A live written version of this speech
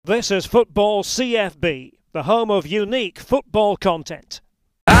This is Football CFB, the home of unique football content.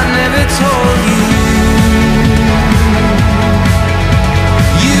 I never told you,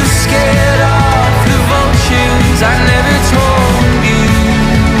 you scared off the vultures. I never told you,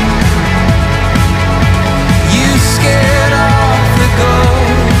 you scared off the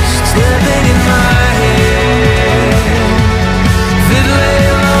ghosts living in my head that lay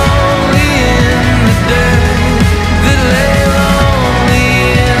lonely in the dirt, that lay lonely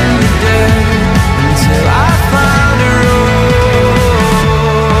in the dirt until I found a rose.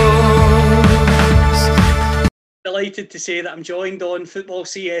 Delighted to say that I'm joined on Football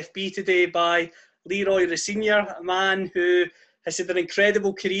CFB today by Leroy Rossignol, a man who has had an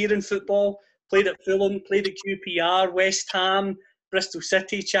incredible career in football, played at Fulham, played at QPR, West Ham, Bristol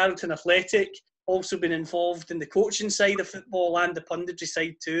City, Charlton Athletic, also been involved in the coaching side of football and the punditry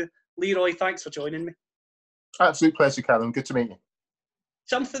side too. Leroy, thanks for joining me. Absolute pleasure, Callum. Good to meet you.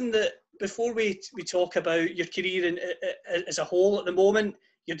 Something that, before we talk about your career as a whole at the moment,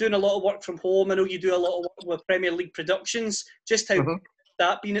 you're doing a lot of work from home. I know you do a lot of work with Premier League Productions. Just how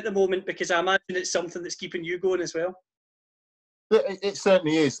that been at the moment? Because I imagine it's something that's keeping you going as well. It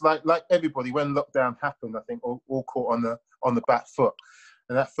certainly is. Like everybody, when lockdown happened, I think all caught on the back foot.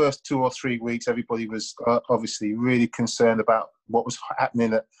 And that first 2 or 3 weeks, everybody was obviously really concerned about what was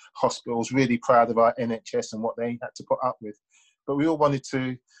happening at hospitals, really proud of our NHS and what they had to put up with. But we all wanted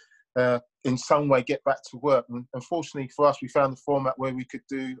to, in some way, get back to work. And unfortunately for us, we found the format where we could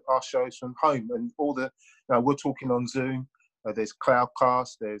do our shows from home. And all the, we're talking on Zoom. There's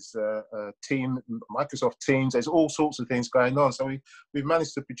Cloudcast, there's Microsoft Teams, there's all sorts of things going on. So we've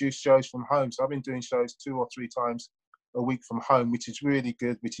managed to produce shows from home. So I've been doing shows 2 or 3 times a week from home, which is really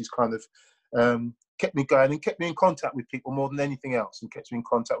good, which is kind of kept me going and kept me in contact with people more than anything else, and kept me in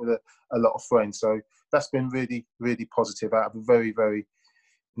contact with a lot of friends. So that's been really, really positive out of a very, very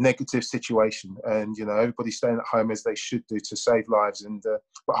negative situation. And, everybody's staying at home as they should do to save lives. And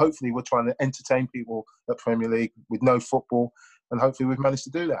but hopefully we're trying to entertain people at Premier League with no football, and hopefully we've managed to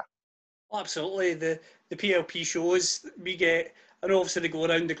do that. Absolutely. The PLP shows we get, I know obviously they go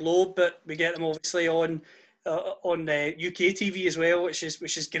around the globe, but we get them obviously on UK TV as well, which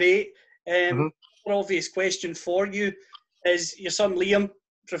is great. An obvious question for you is your son Liam,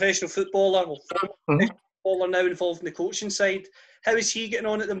 professional footballer, former footballer, now involved in the coaching side. How is he getting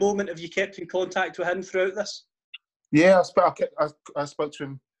on at the moment? Have you kept in contact with him throughout this? Yeah, I spoke to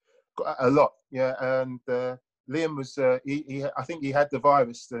him a lot. Yeah, and Liam was I think he had the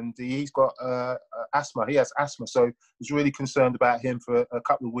virus, and he's got asthma. He has asthma, so I was really concerned about him for a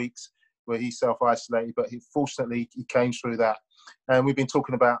couple of weeks where he self-isolated. But fortunately he came through that, and we've been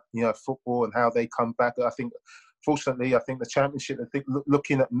talking about football and how they come back. Fortunately, I think the Championship,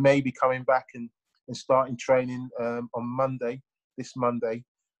 looking at maybe coming back and starting training on this Monday.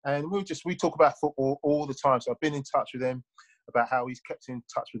 And we talk about football all the time. So I've been in touch with him about how he's kept in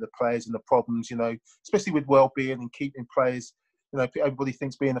touch with the players and the problems, especially with well-being and keeping players. Everybody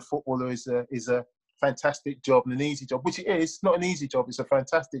thinks being a footballer is a fantastic job and an easy job, which it is. Not an easy job, it's a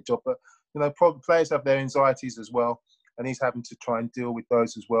fantastic job. But, players have their anxieties as well, and he's having to try and deal with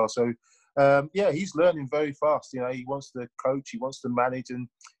those as well. So, he's learning very fast. He wants to coach, he wants to manage, and,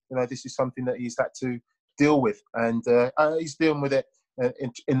 this is something that he's had to deal with. And he's dealing with it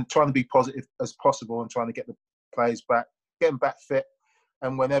in trying to be positive as possible and trying to get the players back, get them back fit.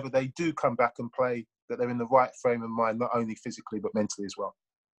 And whenever they do come back and play, that they're in the right frame of mind, not only physically, but mentally as well.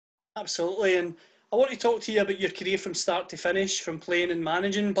 Absolutely. And I want to talk to you about your career from start to finish, from playing and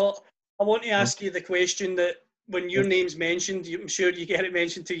managing. But I want to ask you the question that when your name's mentioned, I'm sure you get it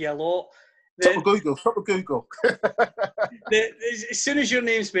mentioned to you a lot. Stop with Google. As soon as your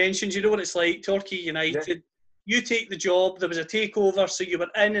name's mentioned, you know what it's like. Torquay United, you take the job. There was a takeover, so you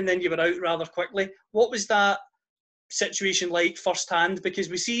were in and then you were out rather quickly. What was that situation like firsthand? Because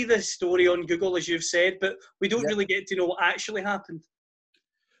we see the story on Google, as you've said, but we don't really get to know what actually happened.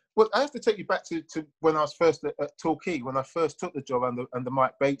 Well, I have to take you back to when I was first at Torquay, when I first took the job under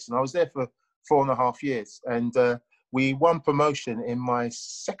Mike Bateson. I was there for 4.5 years, and we won promotion in my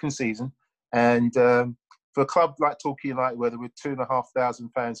second season. And for a club like Torquay United, where there were 2,500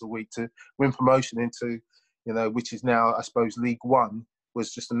 fans a week, to win promotion into, which is now, I suppose, League One,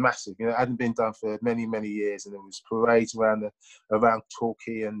 was just a massive. It hadn't been done for many, many years, and there was parades around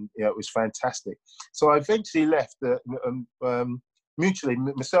Torquay, and it was fantastic. So I eventually left. Mutually,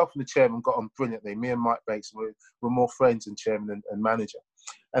 myself and the chairman got on brilliantly. Me and Mike Bates were more friends than chairman and manager.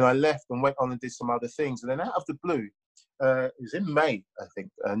 And I left and went on and did some other things. And then out of the blue, it was in May, I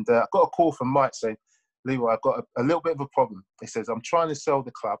think, and I got a call from Mike saying, "Leroy, I've got a little bit of a problem." He says, "I'm trying to sell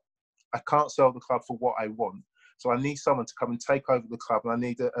the club. I can't sell the club for what I want. So I need someone to come and take over the club, and I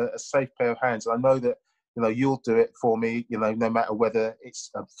need a safe pair of hands. I know that, you know, you'll do it for me, you know, no matter whether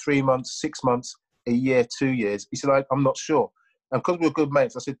it's 3 months, 6 months, a year, 2 years. He said, I'm not sure. And because we were good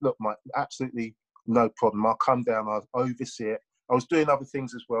mates, I said, look, Mike, absolutely no problem. I'll come down, I'll oversee it. I was doing other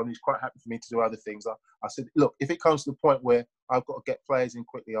things as well, and he's quite happy for me to do other things. I said, look, if it comes to the point where I've got to get players in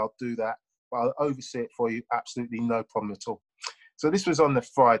quickly, I'll do that. But I'll oversee it for you, absolutely no problem at all. So this was on the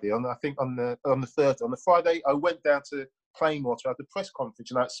Friday. I think on the Thursday. On the Friday, I went down to Plainwater. I had the press conference,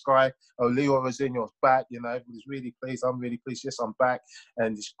 you know, at Sky. Oh, Leroy Rosenior's back. You know, everybody's really pleased. I'm really pleased. Yes, I'm back,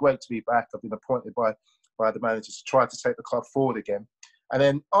 and it's great to be back. I've been appointed by the manager to try to take the club forward again. And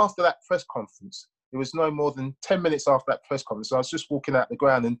then after that press conference, it was no more than 10 minutes after that press conference. I was just walking out the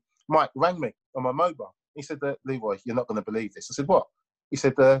ground, and Mike rang me on my mobile. He said, Leroy, you're not going to believe this. I said, what? He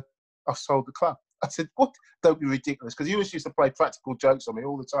said, I've sold the club. I said, what? Don't be ridiculous. Because he always used to play practical jokes on me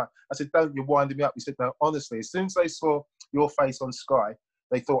all the time. I said, don't, you're winding me up. He said, no, honestly, as soon as they saw your face on Sky,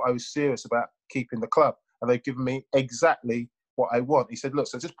 they thought I was serious about keeping the club. And they've given me exactly what I want. He said, look,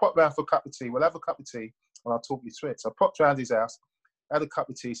 so just pop round for a cup of tea. We'll have a cup of tea, and I'll talk you through it. So I popped round his house, had a cup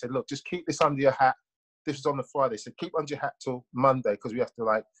of tea. He said, look, just keep this under your hat. This was on the Friday. He said, keep under your hat till Monday, because we have to,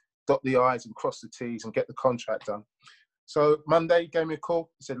 like, dot the I's and cross the T's and get the contract done. So Monday, he gave me a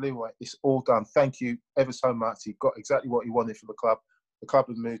call. He said, Leroy, it's all done. Thank you ever so much. He got exactly what he wanted for the club. The club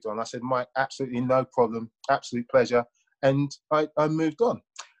had moved on. I said, Mike, absolutely no problem. Absolute pleasure. And I moved on.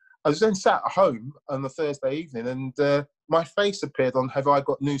 I was then sat at home on the Thursday evening, and my face appeared on Have I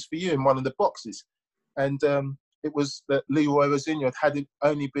Got News For You in one of the boxes. And it was that Leroy Rosenior had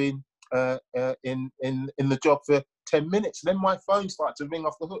only been in the job for 10 minutes. And then my phone started to ring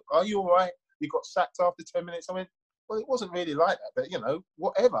off the hook. Are you all right? You got sacked after 10 minutes? I went, well, it wasn't really like that, but, you know,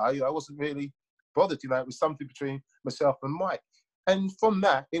 whatever. You know, I wasn't really bothered. You know, it was something between myself and Mike. And from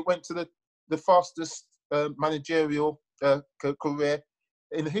that, it went to the fastest managerial career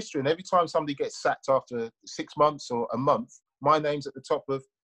in history. And every time somebody gets sacked after 6 months or a month, my name's at the top of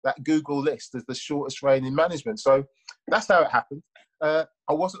that Google list as the shortest reign in management. So that's how it happened. I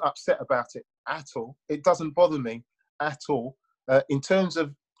wasn't upset about it at all. It doesn't bother me at all. In terms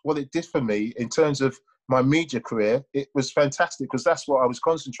of what it did for me, in terms of my media career, it was fantastic, because that's what I was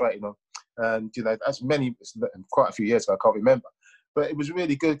concentrating on. And, you know, that's quite a few years ago, I can't remember. But it was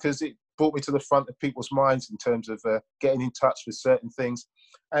really good because it brought me to the front of people's minds in terms of getting in touch with certain things.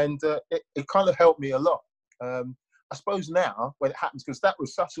 And it kind of helped me a lot. I suppose now, when it happens, because that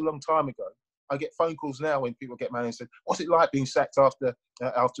was such a long time ago, I get phone calls now when people get married and say, what's it like being sacked after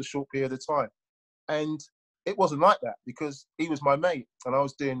a short period of time? And it wasn't like that, because he was my mate and I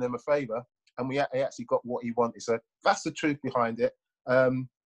was doing them a favour, and he actually got what he wanted. So that's the truth behind it. I'm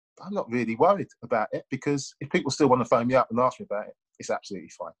not really worried about it, because if people still want to phone me up and ask me about it, it's absolutely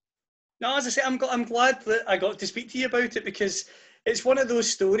fine. No, as I say, I'm glad that I got to speak to you about it, because it's one of those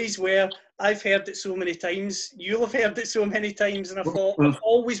stories where I've heard it so many times, you'll have heard it so many times, and I thought I've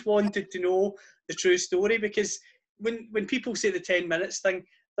always wanted to know the true story, because when people say the 10 minutes thing,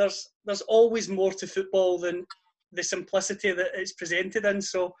 there's always more to football than the simplicity that it's presented in.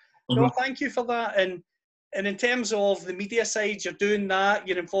 So, no, thank you for that. And in terms of the media side, you're doing that,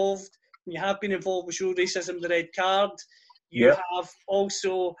 you're involved, you have been involved with Show Racism, the Red Card. You have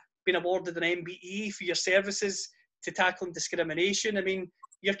also been awarded an MBE for your services to tackling discrimination. I mean,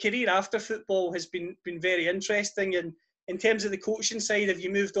 your career after football has been very interesting. And in terms of the coaching side, have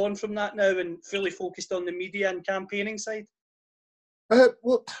you moved on from that now and fully focused on the media and campaigning side?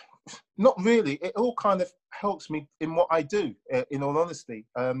 Well, not really. It all kind of helps me in what I do, in all honesty.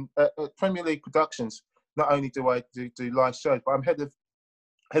 At Premier League Productions, not only do I do live shows, but I'm head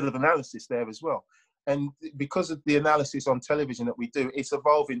of analysis there as well. And because of the analysis on television that we do, it's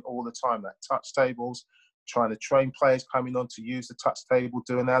evolving all the time, like touch tables, trying to train players coming on to use the touch table,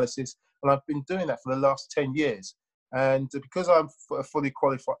 do analysis. And I've been doing that for the last 10 years. And because I'm a fully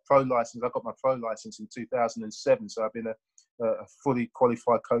qualified pro license, I got my pro license in 2007. So I've been a fully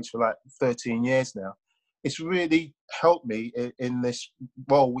qualified coach for like 13 years now. It's really helped me in this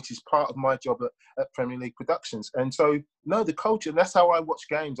role, which is part of my job at Premier League Productions. And so, no, the culture, that's how I watch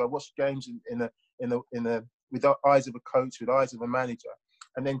games. I watch games with the eyes of a coach, with eyes of a manager,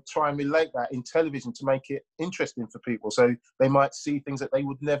 and then try and relate that in television to make it interesting for people, so they might see things that they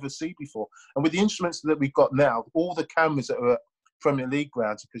would never see before. And with the instruments that we've got now, all the cameras that are at Premier League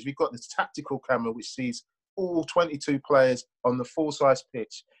grounds, because we've got this tactical camera which sees all 22 players on the full-size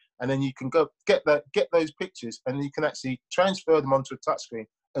pitch, and then you can go get those pictures, and you can actually transfer them onto a touchscreen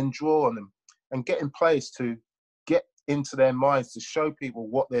and draw on them, and getting players to get into their minds to show people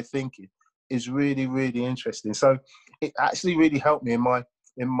what they're thinking is really, really interesting. So it actually really helped me in my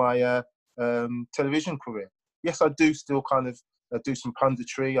television career. yes, I do still kind of do some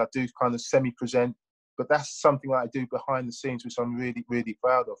punditry. I do kind of semi-present, but that's something that I do behind the scenes, which I'm really, really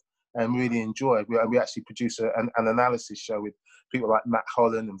proud of and really enjoy. We actually produce an analysis show with people like Matt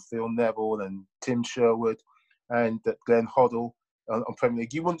Holland and Phil Neville and Tim Sherwood and Glenn Hoddle on Premier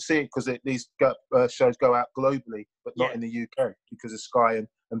League. You wouldn't see it because these shows go out globally, but not in the UK because of Sky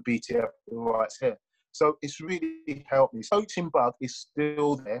and BT have the rights here. So it's really helped me. Coaching bug is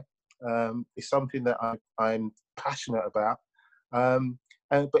still there. It's something that I'm passionate about.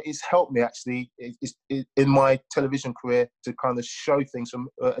 But it's helped me actually in my television career to kind of show things from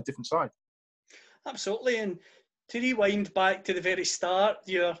a different side. Absolutely. And to rewind back to the very start,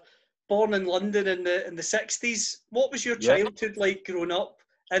 you're born in London in the 60s. What was your childhood like growing up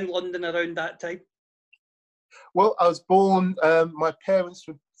in London around that time? Well, I was born, my parents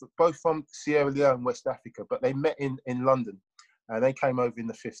were both from Sierra Leone, West Africa, but they met in London and they came over in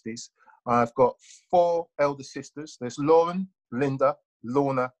the 50s. I've got 4 elder sisters. There's Lauren, Linda,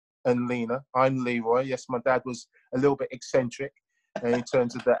 Lorna and Lena. I'm Leroy. Yes, my dad was a little bit eccentric in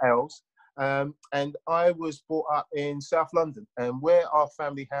terms of the L's. And I was brought up in South London, and where our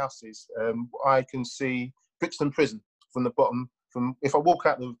family house is, I can see Brixton Prison from the bottom. If I walk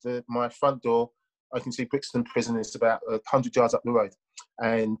out my front door, I can see Brixton Prison. It's about 100 yards up the road,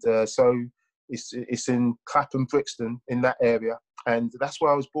 and so it's in Clapham, Brixton, in that area. And that's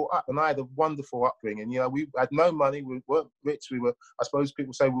where I was brought up, and I had a wonderful upbringing. You know, we had no money, we weren't rich. We were, I suppose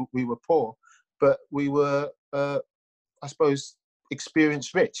people say we were poor, but we were, I suppose,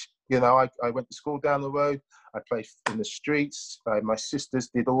 experienced rich. You know, I went to school down the road. I played in the streets. My sisters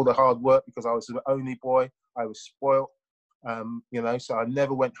did all the hard work because I was the only boy. I was spoilt, you know, so I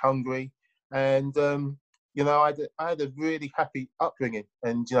never went hungry. And, you know, I had a really happy upbringing.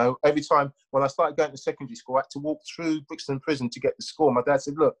 And, you know, every time when I started going to secondary school, I had to walk through Brixton Prison to get to school. My dad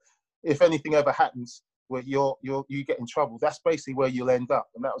said, look, if anything ever happens where you get in trouble, that's basically where you'll end up.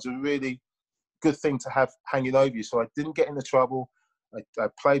 And that was a really good thing to have hanging over you. So I didn't get into trouble. I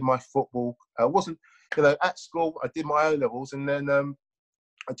played my football. I wasn't, you know, at school, I did my O-levels, and then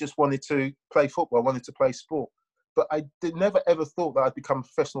I just wanted to play football. I wanted to play sport. But I never ever thought that I'd become a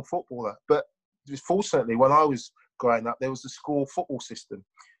professional footballer. But fortunately, when I was growing up, there was a school football system.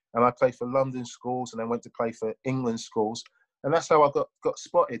 And I played for London schools, and then went to play for England schools. And that's how I got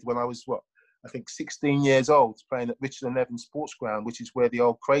spotted when I was, I think 16 years old, playing at Richard and Evans Sports Ground, which is where the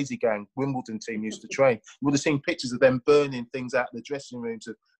old Crazy Gang Wimbledon team used to train. You would have seen pictures of them burning things out of the dressing rooms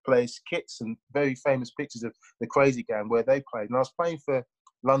of players' kits, and very famous pictures of the Crazy Gang where they played. And I was playing for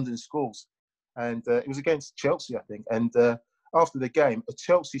London schools, and it was against Chelsea, I think. And after the game, a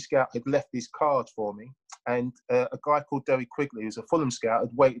Chelsea scout had left his card for me, and a guy called Derry Quigley, who's a Fulham scout,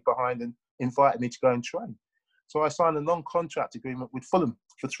 had waited behind and invited me to go and train. So I signed a non-contract agreement with Fulham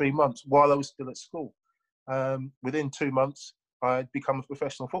for 3 months while I was still at school. Within 2 months, I'd become a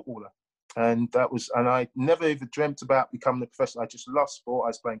professional footballer. And I never even dreamt about becoming a professional. I just loved sport. I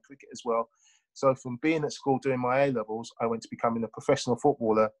was playing cricket as well. So from being at school doing my A-levels, I went to becoming a professional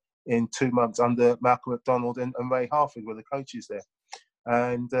footballer in 2 months under Malcolm McDonald and Ray Harford were the coaches there.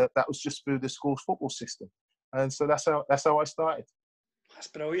 And that was just through the school's football system. And so that's how I started. That's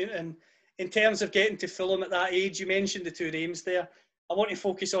brilliant. And in terms of getting to Fulham at that age, you mentioned the 2 names there. I want to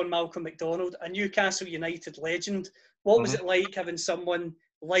focus on Malcolm McDonald, a Newcastle United legend. What was it like having someone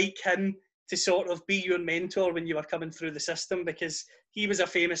like him to sort of be your mentor when you were coming through the system? Because he was a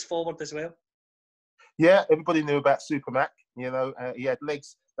famous forward as well. Yeah, everybody knew about Super Mac. You know, he had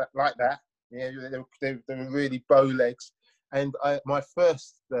legs like that. Yeah, they were really bow legs. And my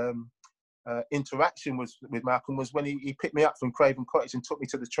first interaction with Malcolm was when he picked me up from Craven Cottage and took me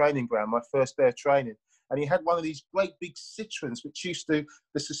to the training ground, my first day of training. And he had one of these great big Citroens, which used to,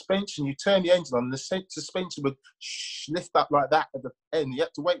 the suspension, you turn the engine on, and the suspension would lift up like that at the end. You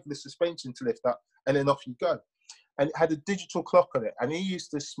had to wait for the suspension to lift up, and then off you go. And it had a digital clock on it. And he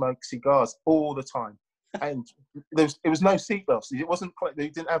used to smoke cigars all the time. And it was no seatbelts. It wasn't quite, they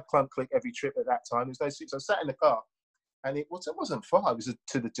didn't have clunk click every trip at that time. There was no seats. So I sat in the car, and it wasn't far. It was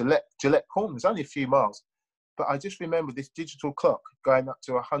to the Gillette corner. It was only a few miles. But I just remember this digital clock going up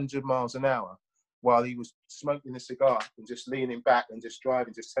to 100 miles an hour while he was smoking a cigar and just leaning back and just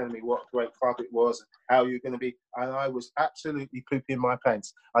driving, just telling me what a great club it was and how you're going to be. And I was absolutely pooping my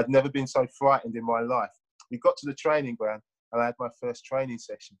pants. I'd never been so frightened in my life. We got to the training ground, and I had my first training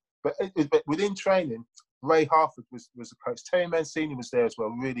session. But within training, Ray Harford was a coach. Terry Mancini was there as well,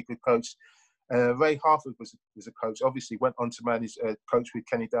 really good coach. Ray Harford was a coach. Obviously, went on to manage coach with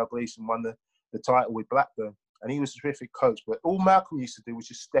Kenny Dalglish and won the title with Blackburn. And he was a terrific coach. But all Malcolm used to do was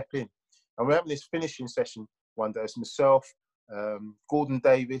just step in. And we're having this finishing session one day. It's myself, Gordon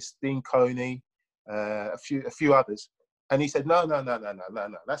Davis, Dean Coney, a few others. And he said, no,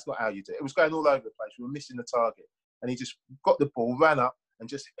 that's not how you do it. It was going all over the place. We were missing the target. And he just got the ball, ran up, and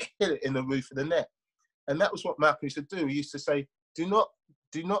just hit it in the roof of the net. And that was what Malcolm used to do. He used to say, do not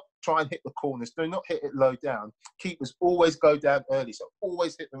try and hit the corners. Do not hit it low down. Keepers always go down early, so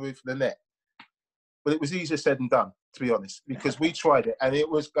always hit the roof of the net. But it was easier said than done, to be honest, because we tried it and it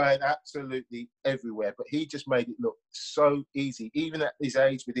was going absolutely everywhere. But he just made it look so easy, even at his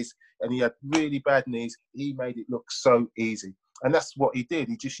age and he had really bad knees. He made it look so easy, and that's what he did.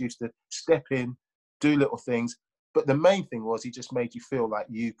 He just used to step in, do little things. But the main thing was he just made you feel like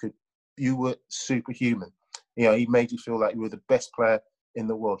you were superhuman. You know, he made you feel like you were the best player in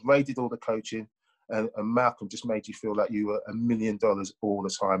the world. Ray did all the coaching. And Malcolm just made you feel like you were $1 million all the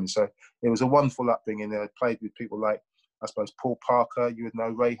time. And so it was a wonderful upbringing. I played with people like, I suppose, Paul Parker. You would know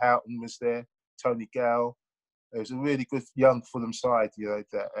Ray Houghton was there, Tony Gale. It was a really good young Fulham side, you know,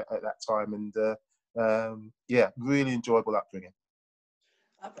 at that time. And really enjoyable upbringing.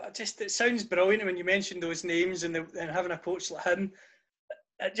 It sounds brilliant when you mentioned those names and having a coach like him.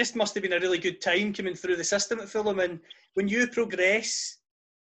 It just must have been a really good time coming through the system at Fulham. And when you progress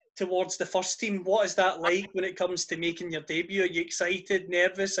towards the first team, what is that like when it comes to making your debut? Are you excited,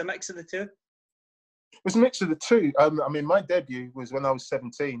 nervous, a mix of the two? It was a mix of the two. I mean, my debut was when I was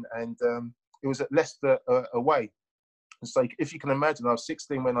 17, and it was at Leicester away. It's like, if you can imagine, I was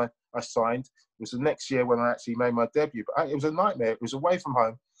 16 when I signed. It was the next year when I actually made my debut. But it was a nightmare. It was away from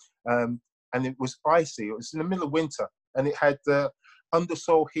home, and it was icy. It was in the middle of winter, and it had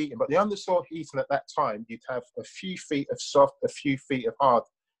undersoil heating. But the undersoil heating at that time, you'd have a few feet of soft, a few feet of hard,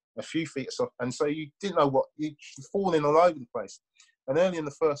 a few feet of soft. And so you didn't know what, you'd falling all over the place. And early in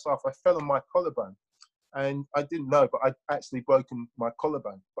the first half, I fell on my collarbone. And I didn't know, but I'd actually broken my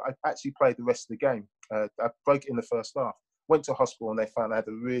collarbone. But I actually played the rest of the game. I broke it in the first half. Went to hospital and they found I had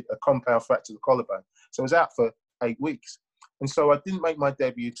a compound fracture of the collarbone. So I was out for 8 weeks. And so I didn't make my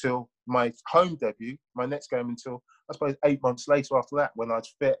debut till my home debut, my next game, until I suppose 8 months later after that, when I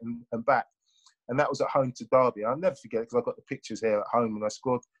was fit and back. And that was at home to Derby. I'll never forget it because I've got the pictures here at home. And I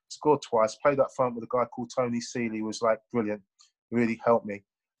scored twice, played up front with a guy called Tony Seeley, who was like brilliant, really helped me.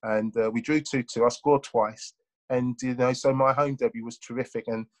 And we drew 2-2. I scored twice. And, you know, so my home debut was terrific.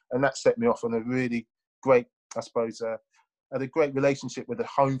 And that set me off on a really great, I suppose, had a great relationship with the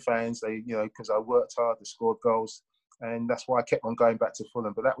home fans. They, you know, because I worked hard, I scored goals. And that's why I kept on going back to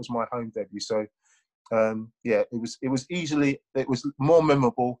Fulham. But that was my home debut. So, it was more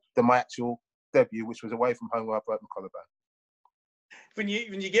memorable than my actual debut, which was away from home where I broke my collarbone. When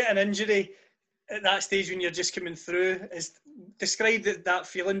you get an injury at that stage when you're just coming through, describe that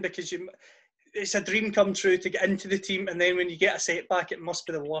feeling, because it's a dream come true to get into the team, and then when you get a setback, it must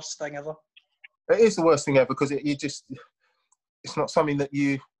be the worst thing ever. It is the worst thing ever because it's not something that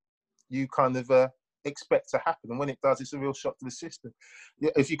you kind of expect to happen, and when it does, it's a real shock to the system.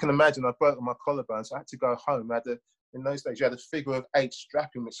 If you can imagine, I broke my collarbone, so I had to go home. In those days, you had a figure of 8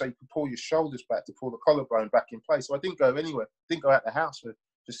 strapping, so you could pull your shoulders back to pull the collarbone back in place. So I didn't go anywhere, didn't go out the house for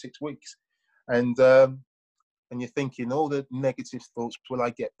 6 weeks. And you're thinking all the negative thoughts, will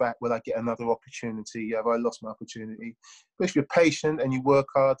I get back? Will I get another opportunity? Have I lost my opportunity? But if you're patient and you work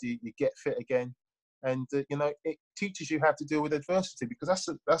hard, you get fit again. And, you know, it teaches you how to deal with adversity, because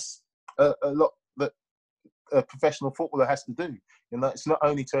that's a lot that a professional footballer has to do. You know, it's not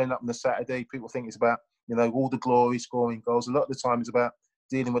only turning up on a Saturday. People think it's about, you know, all the glory, scoring goals. A lot of the time it's about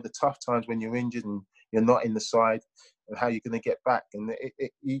dealing with the tough times when you're injured and you're not in the side, and how you're going to get back. And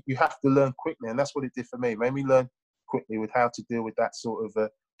you have to learn quickly, and that's what it did for me. It made me learn quickly with how to deal with that sort of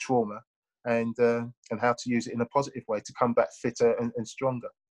trauma, and how to use it in a positive way to come back fitter and stronger.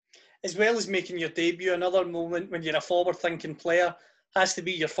 As well as making your debut, another moment when you're a forward-thinking player has to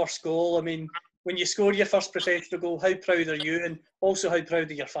be your first goal. I mean, when you score your first professional goal, how proud are you, and also how proud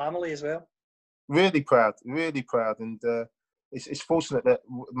of your family as well? Really proud. And it's fortunate that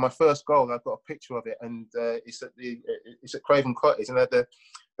my first goal, I've got a picture of it, and it's at Craven Cottage, and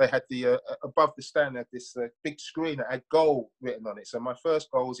they had the above the stand, they had this big screen that had goal written on it. So my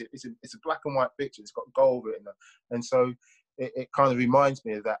first goal it's a black and white picture. It's got goal written on it, and so it kind of reminds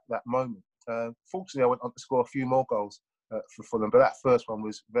me of that moment. Fortunately, I went on to score a few more goals for Fulham, but that first one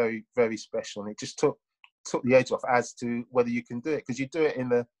was very, very special, and it just took the edge off as to whether you can do it, because you do it in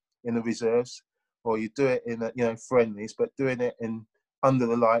the reserves, or you do it in friendlies, but doing it under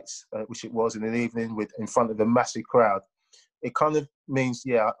the lights, which it was in an evening in front of a massive crowd, it kind of means,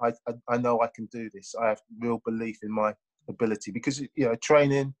 I know I can do this. I have real belief in my ability, because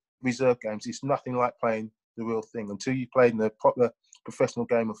training reserve games is nothing like playing the real thing. Until you played in a proper professional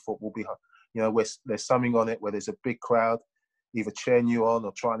game of football, where there's something on it, where there's a big crowd either cheering you on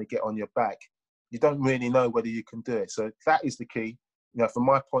or trying to get on your back, you don't really know whether you can do it. So that is the key. You know, from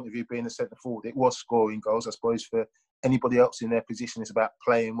my point of view, being a centre forward, it was scoring goals. I suppose for anybody else in their position, it's about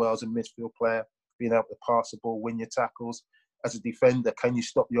playing well as a midfield player, being able to pass the ball, win your tackles. As a defender, can you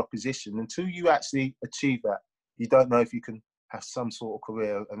stop the opposition? Until you actually achieve that, you don't know if you can have some sort of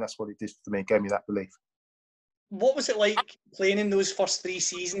career, and that's what it did for me. It gave me that belief. What was it like playing in those first 3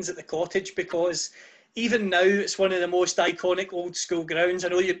 seasons at the Cottage? Because even now, it's one of the most iconic old school grounds. I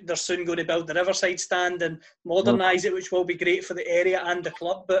know they're soon going to build the Riverside stand and modernise it, which will be great for the area and the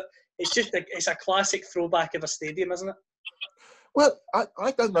club. But it's just it's a classic throwback of a stadium, isn't it? Well,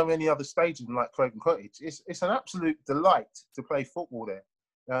 I don't know any other stadium like Craven Cottage. It's an absolute delight to play football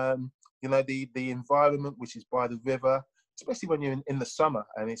there. You know, the environment, which is by the river, especially when you're in the summer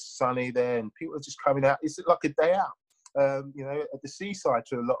and it's sunny there and people are just coming out. It's like a day out, you know, at the seaside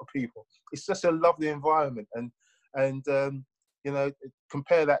to a lot of people. It's just a lovely environment. And you know,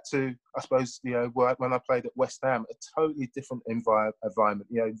 compare that to, I suppose, you know, when I played at West Ham, a totally different environment.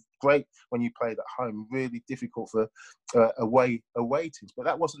 You know, great when you played at home, really difficult for away teams. But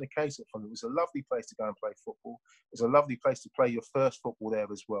that wasn't the case at Fulham. It was a lovely place to go and play football. It was a lovely place to play your first football there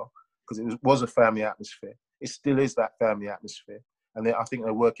as well, because it was a family atmosphere. It still is that family atmosphere. And I think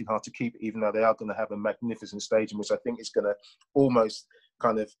they're working hard to keep it, even though they are going to have a magnificent stadium, which I think is going to almost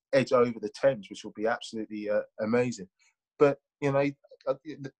kind of edge over the Thames, which will be absolutely amazing. But, you know,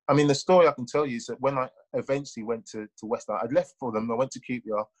 I mean, the story I can tell you is that when I eventually went to West Ham, I'd left Fulham, I went to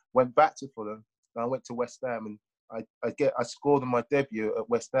QPR, went back to Fulham, and I went to West Ham, and I scored on my debut at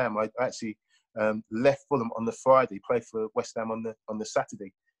West Ham. I actually left Fulham on the Friday, played for West Ham on the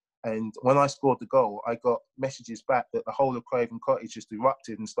Saturday. And when I scored the goal, I got messages back that the whole of Craven Cottage just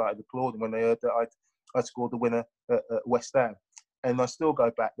erupted and started applauding when they heard that I'd scored the winner at West Ham. And I still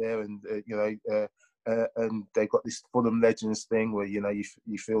go back there, and you know, and they've got this Fulham Legends thing where, you know,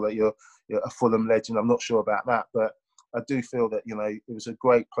 you feel that you're a Fulham legend. I'm not sure about that, but I do feel that, you know, it was a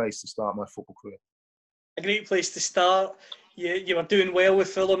great place to start my football career. A great place to start. You were doing well with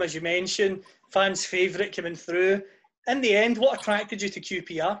Fulham, as you mentioned. Fans' favourite coming through. In the end, what attracted you to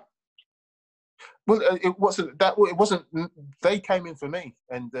QPR? Well, it wasn't that. It wasn't. They came in for me,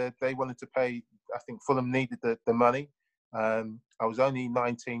 and they wanted to pay. I think Fulham needed the money. I was only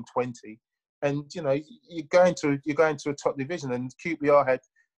 19, 20, and you know, you're going to a top division, and QPR had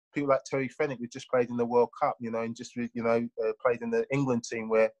people like Terry Fenwick, who just played in the World Cup, you know, and just played in the England team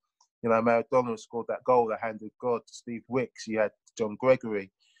where, you know, Maradona scored that goal, the hand of God. Steve Wicks, you had John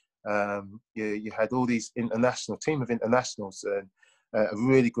Gregory, you had all these team of internationals.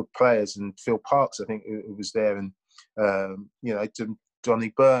 Really good players, and Phil Parkes, I think, who was there, and you know,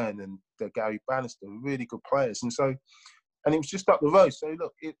 Johnny Byrne and Gary Bannister, really good players, and it was just up the road. So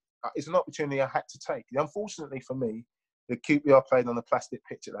look, it's an opportunity I had to take. Unfortunately for me, the QPR played on a plastic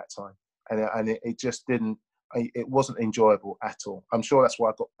pitch at that time, and it just didn't. It wasn't enjoyable at all. I'm sure that's why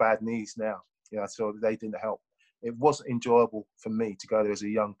I got bad knees now. You know, so they didn't help. It wasn't enjoyable for me to go there as a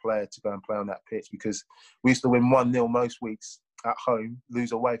young player to go and play on that pitch, because we used to win 1-0 most weeks at home,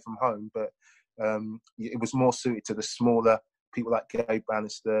 lose away from home, but it was more suited to the smaller people like Gary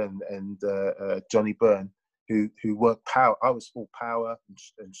Bannister and Johnny Byrne, who were power. I was all power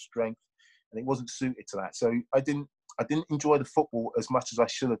and strength, and it wasn't suited to that. So I didn't enjoy the football as much as I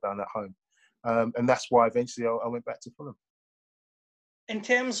should have done at home, and that's why eventually I went back to Fulham. In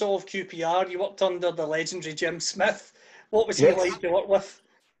terms of QPR, you worked under the legendary Jim Smith. What was he like to work with?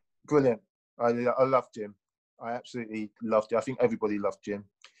 Brilliant. I love Jim. I absolutely loved it. I think everybody loved Jim.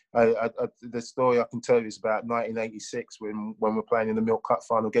 The story I can tell you is about 1986 when we're playing in the Milk Cup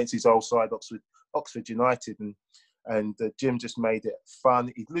final against his old side, Oxford United, and Jim just made it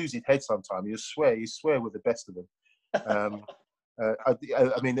fun. He'd lose his head sometimes. He'd swear with the best of them.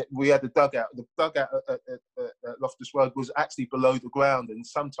 I mean, we had the dugout. The dugout at Loftus Road was actually below the ground, and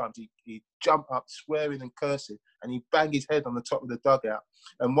sometimes he'd jump up swearing and cursing, and he'd bang his head on the top of the dugout.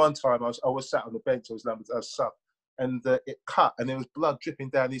 And one time I was sat on the bench, I was sub, and it cut, and there was blood dripping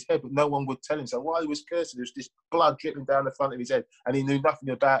down his head, but no one would tell him. So while he was cursing, there was this blood dripping down the front of his head, and he knew nothing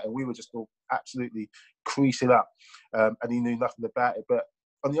about it. We were just all absolutely creasing up, and he knew nothing about it. But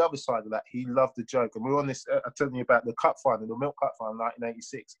on the other side of that, he loved the joke. And we were on this, I'm telling you about the cup final, the Milk Cup final,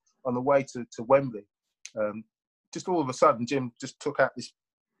 1986, on the way to Wembley. Just all of a sudden, Jim just took out this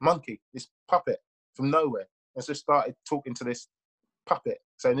monkey, this puppet from nowhere, and just started talking to this puppet,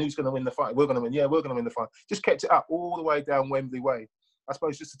 saying, who's going to win the fight? We're going to win. Yeah, we're going to win the fight. Just kept it up all the way down Wembley Way. I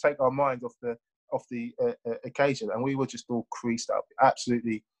suppose just to take our mind off the occasion. And we were just all creased up,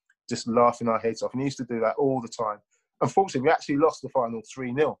 absolutely just laughing our heads off. And he used to do that all the time. Unfortunately, we actually lost the final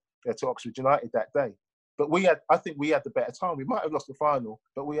 3-0 to Oxford United that day. But I think we had the better time. We might have lost the final,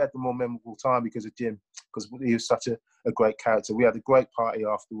 but we had the more memorable time because of Jim, because he was such a great character. We had a great party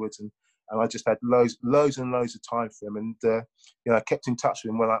afterwards, and I just had loads and loads of time for him. And I kept in touch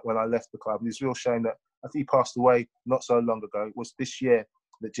with him when I left the club. And it's a real shame that I think he passed away not so long ago. It was this year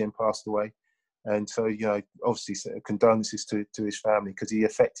that Jim passed away. And so, obviously condolences to his family, because he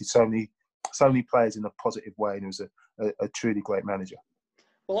affected so many players in a positive way, and he was a truly great manager.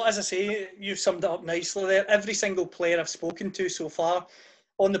 Well, as I say, you've summed it up nicely there. Every single player I've spoken to so far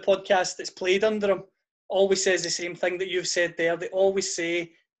on the podcast that's played under him always says the same thing that you've said there. They always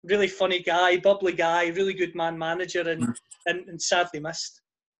say, really funny guy, bubbly guy, really good manager, and sadly missed.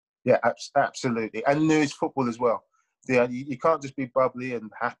 Yeah, absolutely. And knew his football as well. Yeah, you can't just be bubbly and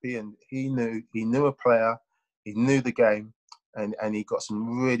happy. And he knew a player, he knew the game, and he got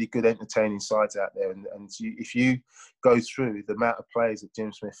some really good entertaining sides out there. And if you go through the amount of players that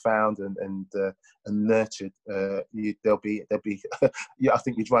Jim Smith found and nurtured, there'll be I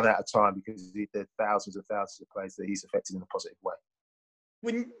think you'd run out of time, because there are thousands and thousands of players that he's affected in a positive way.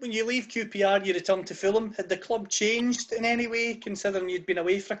 When you leave QPR, you return to Fulham. Had the club changed in any way, considering you'd been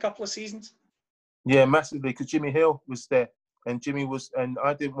away for a couple of seasons? Yeah, massively, because Jimmy Hill was there, and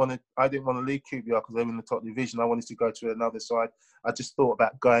I didn't want to leave QPR because they were in the top division. I wanted to go to another side. I just thought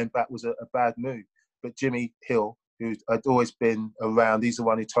about going back was a bad move. But Jimmy Hill, who I'd always been around, he's the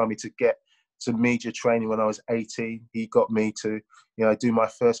one who told me to get to media training when I was 18. He got me to, do my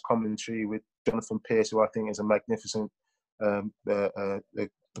first commentary with Jonathan Pearce, who I think is a magnificent the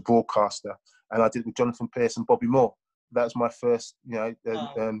broadcaster, and I did it with Jonathan Pearce and Bobby Moore. That was my first,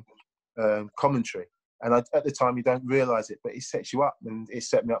 commentary. And at the time, you don't realise it, but it sets you up, and it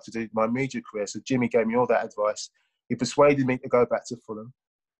set me up to do my media career. So Jimmy gave me all that advice. He persuaded me to go back to Fulham,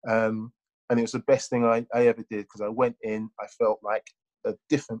 and it was the best thing I ever did, because I went in, I felt like a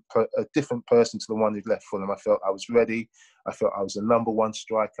different person to the one who'd left Fulham. I felt I was ready. I felt I was the number one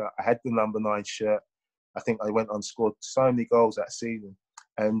striker. I had the number 9 shirt. I think I went on, scored so many goals that season.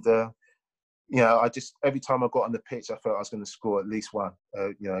 And, I just, every time I got on the pitch, I felt I was going to score at least one,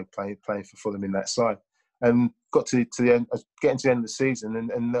 playing for Fulham in that side. And got to the end, getting to the end of the season,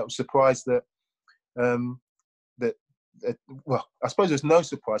 and I was surprised that, well, I suppose there's no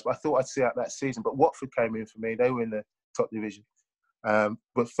surprise, but I thought I'd see out that season. But Watford came in for me. They were in the top division.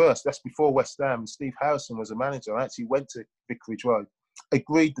 But first, that's before West Ham, and Steve Harrison was a manager. I actually went to Vicarage Road,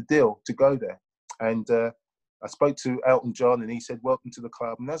 agreed the deal to go there. And I spoke to Elton John, and he said, "Welcome to the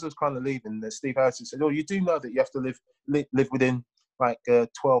club." And as I was kind of leaving, Steve Harrison said, "Oh, you do know that you have to live within like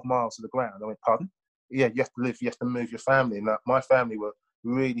 12 miles of the ground?" I went, "Pardon?" "Yeah, you have to move your family." And my family were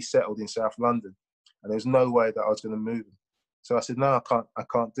really settled in South London, and there was no way that I was going to move them. So I said, "No, I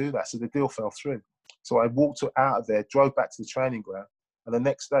can't do that." So the deal fell through. So I walked out of there, drove back to the training ground, and the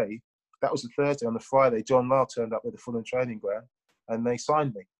next day, that was the Thursday, on the Friday, John Lyall turned up at the Fulham training ground, and they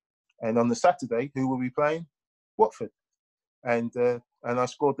signed me. And on the Saturday, who were we playing? Watford. And I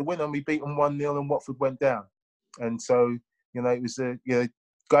scored the winner, and we beat them 1-0, and Watford went down. And so, it was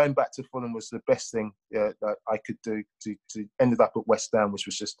going back to Fulham was the best thing that I could do. To ended up at West Ham, which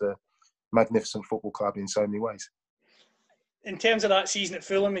was just a magnificent football club in so many ways. In terms of that season at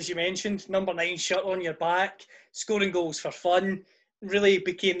Fulham, as you mentioned, number 9 shirt on your back, scoring goals for fun, really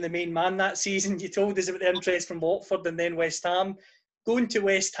became the main man that season. You told us about the interest from Watford and then West Ham. Going to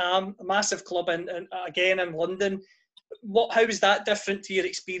West Ham, a massive club, and again in London, how was that different to your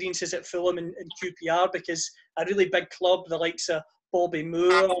experiences at Fulham and QPR? Because a really big club, the likes of Bobby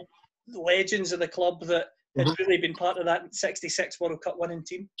Moore, the legends of the club that had really been part of that 66 World Cup winning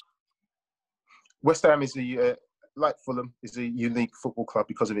team. West Ham is like Fulham, is a unique football club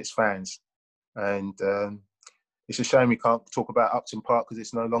because of its fans, and it's a shame we can't talk about Upton Park because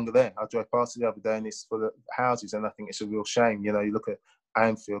it's no longer there. I drove past it the other day, and it's full of houses, and I think it's a real shame. You look at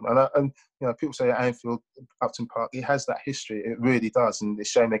Anfield, and people say Anfield, Upton Park, it has that history. It really does, and it's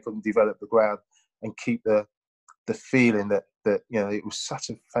a shame they couldn't develop the ground and keep the feeling that it was such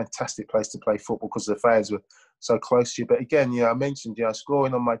a fantastic place to play football because the fans were so close to you. But again, I mentioned,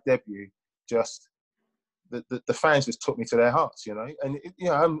 scoring on my debut, just the fans just took me to their hearts, And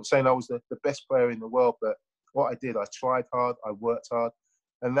I'm not saying I was the best player in the world, but what I did, I tried hard, I worked hard,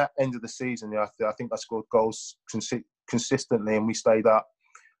 and that end of the season, I think I scored goals consistently, and we stayed up.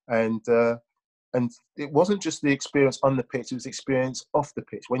 And it wasn't just the experience on the pitch; it was the experience off the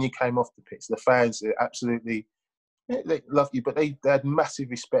pitch. When you came off the pitch, the fans absolutely they loved you, but they had massive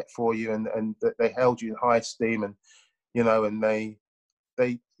respect for you, and they held you in high esteem, and and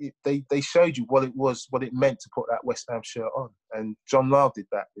they showed you what it meant to put that West Ham shirt on. And John Lyall did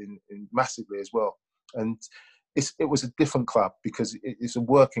that in massively as well. And it was a different club because it's a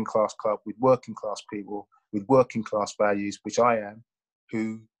working class club with working class people, with working class values, which I am,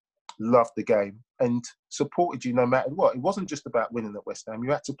 who loved the game and supported you no matter what. It wasn't just about winning at West Ham.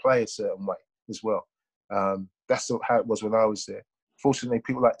 You had to play a certain way as well. That's how it was when I was there. Fortunately,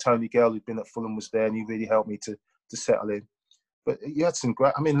 people like Tony Gale, who'd been at Fulham, was there, and he really helped me to settle in. But you had some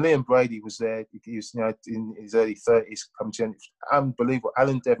great. I mean, Liam Brady was there. He was, in his early 30s, coming to unbelievable.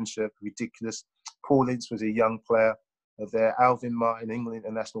 Alan Devonshire, ridiculous. Paul Ince was a young player there. Alvin Martin, England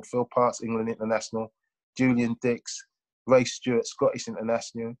international. Phil Parkes, England international. Julian Dix, Ray Stewart, Scottish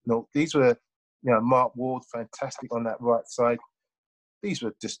international. No, these were, Mark Ward, fantastic on that right side. These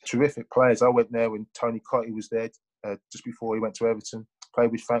were just terrific players. I went there when Tony Cottee was there, just before he went to Everton.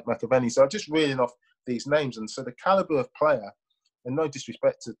 Played with Frank McAvenny. So I'm just reading off these names, and so the calibre of player. And no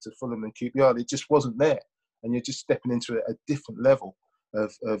disrespect to Fulham and QPR, it just wasn't there. And you're just stepping into a different level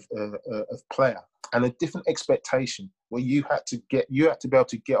of player and a different expectation where you had to be able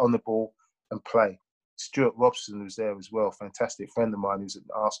to get on the ball and play. Stuart Robson was there as well, fantastic friend of mine who's at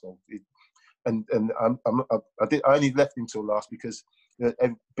Arsenal. I only left him till last because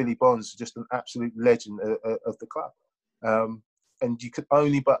Billy Bonds is just an absolute legend of the club. And you could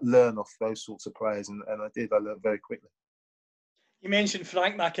only but learn off those sorts of players, and I learned very quickly. You mentioned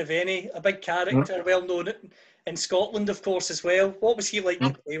Frank McAvenny, a big character, well known in Scotland, of course, as well. What was he like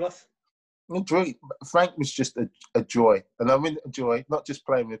to play with? Frank was just a joy, and I mean a joy, not just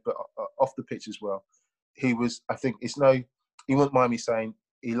playing with, but off the pitch as well. He was, I think, he wouldn't mind me saying,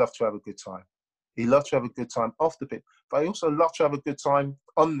 he loved to have a good time. He loved to have a good time off the pitch, but he also loved to have a good time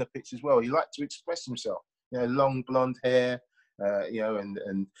on the pitch as well. He liked to express himself. Long blonde hair,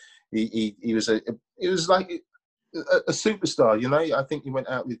 and he was like a superstar, I think he went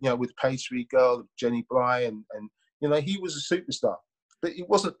out with Pastry Girl, Jenny Bly, and he was a superstar. But he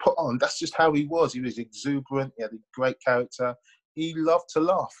wasn't put on. That's just how he was. He was exuberant. He had a great character. He loved to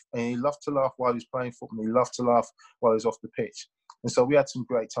laugh, and he loved to laugh while he was playing football. He loved to laugh while he was off the pitch. And so we had some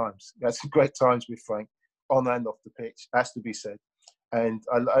great times. We had some great times with Frank, on and off the pitch, has to be said. And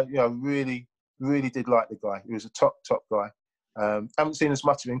I really, really did like the guy. He was a top guy. Haven't seen as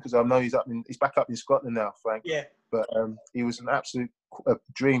much of him because I know he's back up in Scotland now, Frank. Yeah. But he was an absolute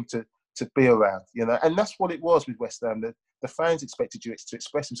dream to be around, and that's what it was with West Ham. The fans expected you to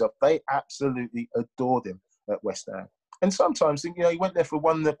express himself. They absolutely adored him at West Ham. And sometimes, he went there for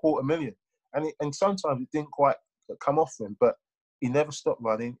 $1.25 million, and sometimes it didn't quite come off him. But he never stopped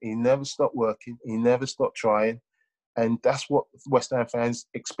running. He never stopped working. He never stopped trying, and that's what West Ham fans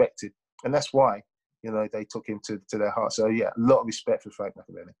expected, and that's why they took him to their heart. So yeah, a lot of respect for Frank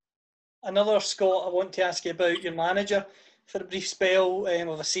McAvenny. Another Scot I want to ask you about, your manager for a brief spell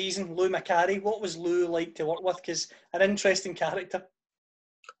of a season, Lou Macari. What was Lou like to work with? Because an interesting character.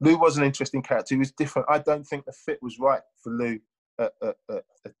 Lou was an interesting character. He was different. I don't think the fit was right for Lou at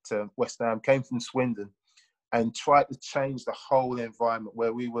West Ham. Came from Swindon and tried to change the whole environment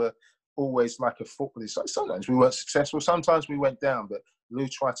where we were always like a football. Sometimes we weren't successful. Sometimes we went down. But Lou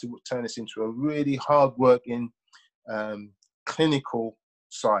tried to turn us into a really hard-working, clinical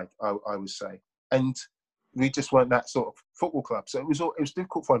side, I would say, and we just weren't that sort of football club. So it was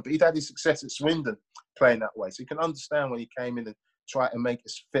difficult for him. But he'd had his success at Swindon playing that way, so you can understand when he came in and tried to make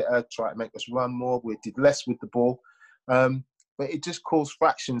us fitter, tried to make us run more. We did less with the ball, but it just caused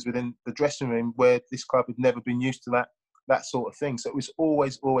fractions within the dressing room where this club had never been used to that sort of thing. So it was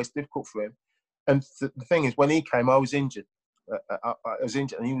always difficult for him. And the thing is, when he came, I was injured. I was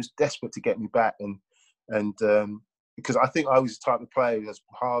injured, and he was desperate to get me back, and because I think I was the type of player who was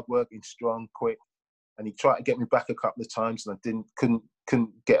hard-working, strong, quick, and he tried to get me back a couple of times, and I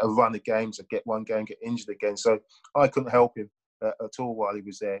couldn't get a run of games. I'd get one game, get injured again, so I couldn't help him at all while he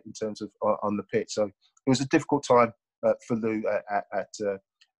was there in terms of on the pitch. So it was a difficult time for Lou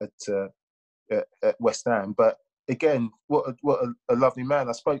at West Ham. But again, what a lovely man.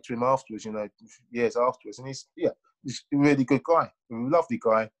 I spoke to him afterwards, years afterwards, and he's a really good guy, a lovely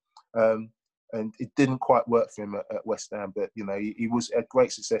guy. And it didn't quite work for him at West Ham, but he was a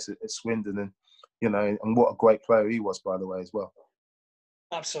great success at Swindon, and and what a great player he was, by the way, as well.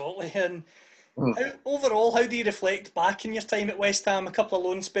 Absolutely. And overall, how do you reflect back in your time at West Ham? A couple of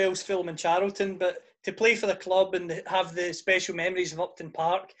loan spells, Fulham and Charlton, but to play for the club and have the special memories of Upton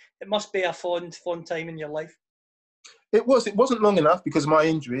Park, it must be a fond time in your life. It was. It wasn't long enough because of my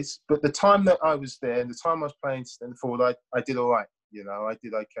injuries, but the time that I was there and the time I was playing centre forward, I did all right. I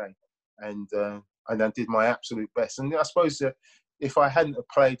did okay. And I did my absolute best. And I suppose if I hadn't have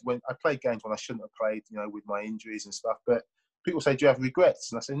played, when I played games when I shouldn't have played, with my injuries and stuff. But people say, "Do you have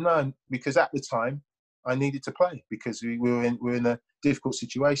regrets?" And I said, "No," because at the time I needed to play because we were in a difficult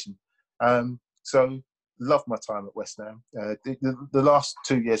situation. So loved my time at West Ham. The last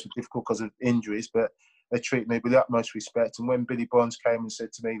 2 years were difficult because of injuries, but they treated me with the utmost respect. And when Billy Bonds came and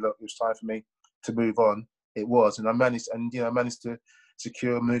said to me, "Look, it was time for me to move on," it was, and I managed to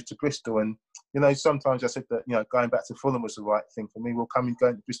secure a move to Bristol. And sometimes I said that going back to Fulham was the right thing for me. Well, going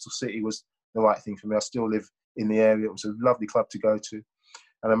to Bristol City was the right thing for me. I still live in the area. It was a lovely club to go to,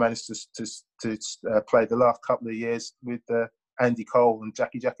 and I managed to play the last couple of years with Andy Cole and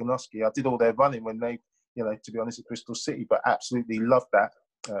Jackie Jakunowski. I did all their running when they, to be honest, at Bristol City, but absolutely loved that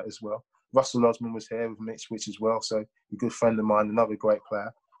as well. Russell Osman was here with Ipswich as well, so a good friend of mine, another great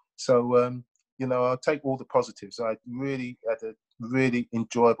player. So, I'll take all the positives. I really had a really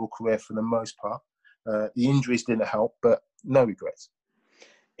enjoyable career for the most part. The injuries didn't help, but no regrets.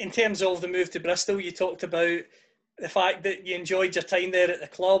 In terms of the move to Bristol, you talked about the fact that you enjoyed your time there at the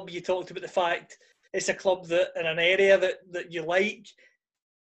club. You talked about the fact it's a club that in an area that you like.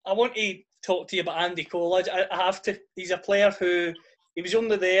 I want to talk to you about Andy Cole. I have to. He's a player who, he was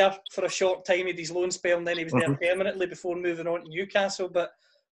only there for a short time at his loan spell, and then he was there permanently before moving on to Newcastle. But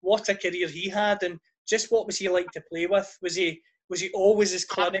what a career he had, and just what was he like to play with? Was he always as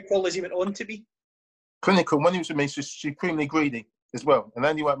clinical as he went on to be? Clinical. When he was with me, he was supremely greedy as well. And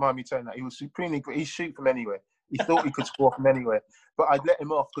Andy won't mind me saying that. He was supremely greedy. He'd shoot from anywhere. He thought he could score from anywhere. But I'd let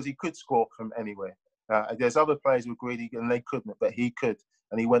him off because he could score from anywhere. There's other players who were greedy and they couldn't, but he could.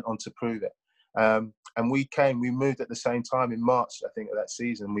 And he went on to prove it. And we moved at the same time in March, I think, of that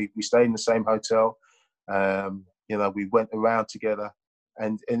season. We stayed in the same hotel. We went around together.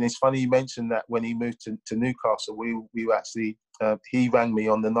 And it's funny you mentioned that when he moved to Newcastle, we were actually, he rang me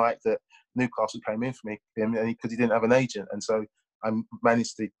on the night that Newcastle came in for me, because he didn't have an agent. And so I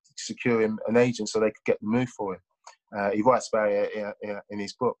managed to secure him an agent so they could get the move for him. He writes about it in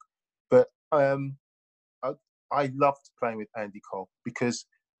his book. But I loved playing with Andy Cole because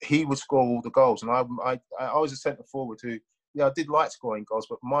he would score all the goals. And I was a centre forward who, I did like scoring goals,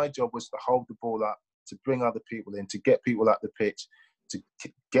 but my job was to hold the ball up, to bring other people in, to get people up the pitch, to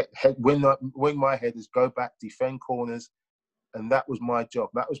wing my headers, go back, defend corners. And that was my job.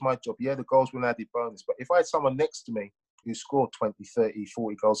 Yeah, the goals were an added bonus. But if I had someone next to me who scored 20, 30,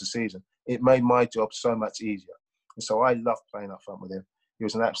 40 goals a season, it made my job so much easier. And so I loved playing up front with him. He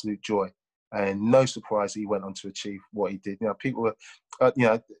was an absolute joy. And no surprise he went on to achieve what he did. People were, at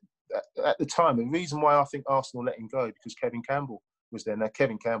the time, the reason why I think Arsenal let him go, because Kevin Campbell was there. Now,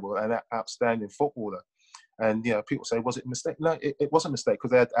 Kevin Campbell, an outstanding footballer. And, people say, was it a mistake? No, it wasn't a mistake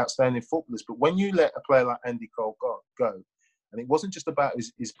because they had outstanding footballers. But when you let a player like Andy Cole go, and it wasn't just about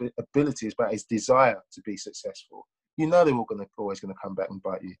his ability, it's about his desire to be successful. They're always going to come back and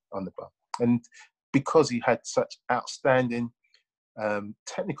bite you on the bum. And because he had such outstanding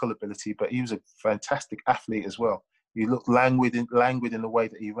technical ability, but he was a fantastic athlete as well. He looked languid in the way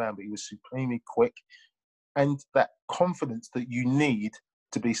that he ran, but he was supremely quick. And that confidence that you need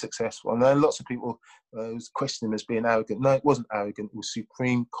to be successful. And there are lots of people question him as being arrogant. No, it wasn't arrogant. It was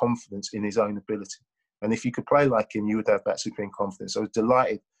supreme confidence in his own ability. And if you could play like him, you would have that supreme confidence. I was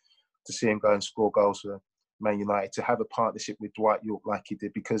delighted to see him go and score goals for Man United, to have a partnership with Dwight Yorke like he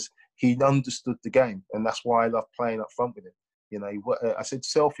did, because he understood the game. And that's why I love playing up front with him. I said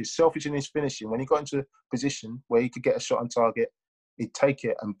selfish in his finishing. When he got into a position where he could get a shot on target, he'd take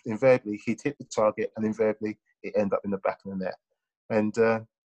it, and invariably he'd hit the target, and invariably it ended up in the back of the net. And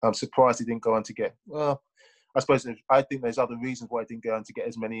I'm surprised he didn't go on to get, I think there's other reasons why he didn't go on to get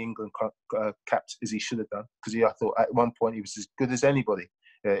as many England caps as he should have done, because I thought at one point he was as good as anybody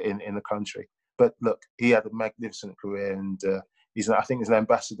in the country. But look, he had a magnificent career, and I think he's an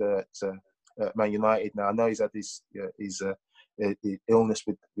ambassador at Man United now. I know he's had his illness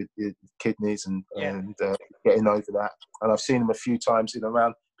with kidneys and getting over that. And I've seen him a few times in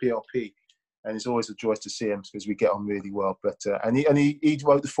around PLP, and it's always a joy to see him because we get on really well. But and he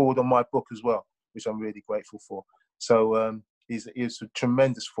wrote the foreword on my book as well, which I'm really grateful for. So he's a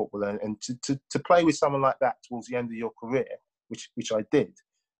tremendous footballer, and to play with someone like that towards the end of your career, which I did,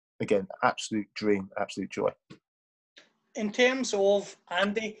 again, absolute dream, absolute joy. In terms of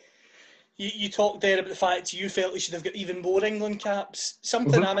Andy, you talked there about the fact you felt he should have got even more England caps.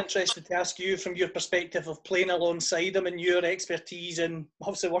 Something I'm interested to ask you from your perspective of playing alongside him and your expertise and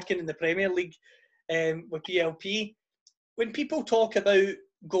obviously working in the Premier League with PLP. When people talk about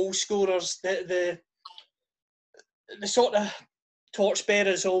goal scorers, the sort of torchbearer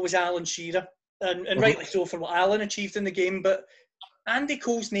is always Alan Shearer, and rightly so for what Alan achieved in the game, but Andy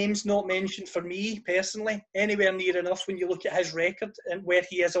Cole's name's not mentioned for me personally anywhere near enough when you look at his record and where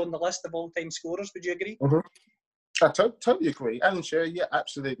he is on the list of all-time scorers. Would you agree? I totally agree. Alan Shearer, yeah,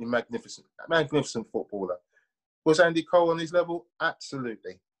 absolutely magnificent footballer. Was Andy Cole on his level?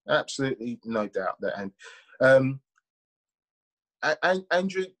 Absolutely. Absolutely, no doubt that. And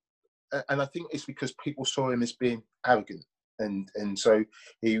Andrew, and I think it's because people saw him as being arrogant, and so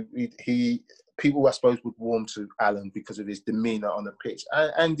he people, I suppose, would warm to Alan because of his demeanour on the pitch.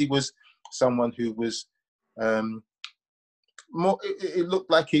 Andy was someone who was more. It looked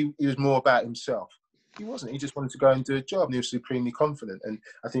like he was more about himself. He wasn't. He just wanted to go and do a job, and he was supremely confident. And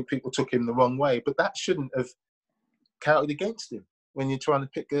I think people took him the wrong way, but that shouldn't have counted against him when you're trying to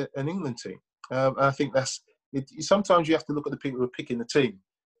pick an England team. I think that's it. Sometimes you have to look at the people who are picking the team,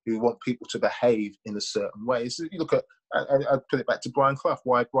 who want people to behave in a certain way. So you look at, I'd put it back to Brian Clough.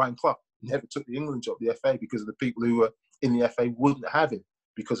 Why Brian Clough never took the England job, the FA, because of the people who were in the FA wouldn't have him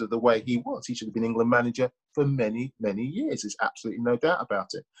because of the way he was. He should have been England manager for many, many years. There's absolutely no doubt about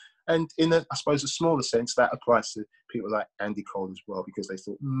it. And in I suppose, a smaller sense, that applies to people like Andy Cole as well, because they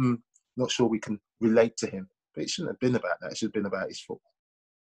thought, not sure we can relate to him. But it shouldn't have been about that. It should have been about his football.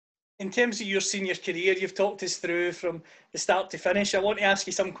 In terms of your senior career, you've talked us through from the start to finish. I want to ask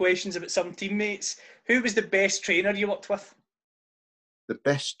you some questions about some teammates. Who was the best trainer you worked with? The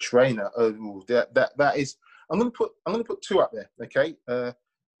best trainer? Oh, that is. I'm going to put two up there. Okay,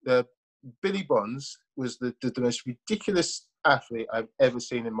 Billy Bonds was the most ridiculous athlete I've ever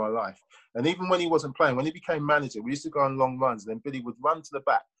seen in my life. And even when he wasn't playing, when he became manager, we used to go on long runs. And then Billy would run to the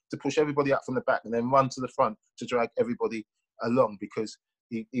back to push everybody up from the back, and then run to the front to drag everybody along, because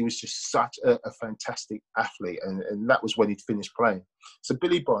he was just such a fantastic athlete, and that was when he'd finished playing. So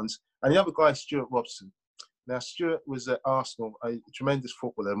Billy Bonds, and the other guy, Stuart Robson. Now, Stuart was at Arsenal, a tremendous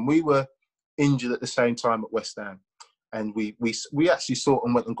footballer, and we were injured at the same time at West Ham. And we actually sort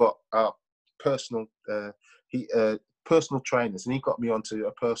and went and got our personal trainers, and he got me onto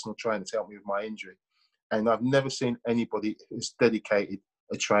a personal trainer to help me with my injury. And I've never seen anybody as dedicated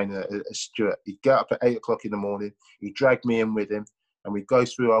a trainer as Stuart. He'd get up at 8 o'clock in the morning, he'd drag me in with him, and we'd go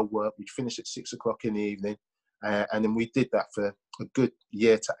through our work. We'd finish at 6 o'clock in the evening. And then we did that for a good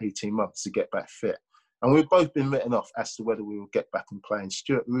year to 18 months to get back fit. And we've both been written off as to whether we would get back and play. And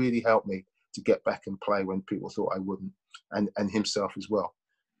Stuart really helped me to get back and play when people thought I wouldn't, and himself as well.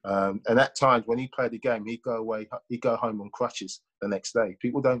 And at times when he played the game, he'd go home on crutches the next day.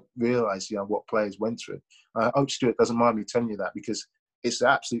 People don't realise, what players went through. I hope Stuart doesn't mind me telling you that, because it's the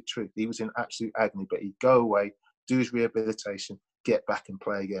absolute truth. He was in absolute agony, but he'd go away, do his rehabilitation, get back and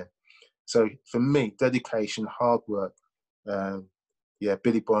play again. So for me, dedication, hard work,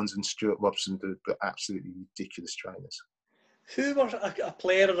 Billy Bonds and Stuart Robson are absolutely ridiculous trainers. Who were a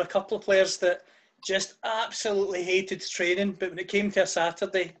player or a couple of players that just absolutely hated training, but when it came to a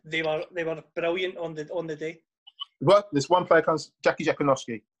Saturday, they were brilliant on the day? Well, there's one player comes, Jackie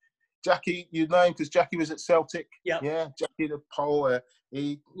Jakunovski. Jackie, you know him because Jackie was at Celtic. Yeah. Yeah, Jackie the Pole.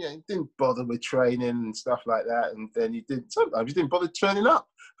 He didn't bother with training and stuff like that. And then sometimes he didn't bother turning up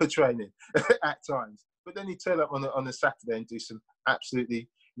for training at times. But then he'd turn up on a Saturday and do some absolutely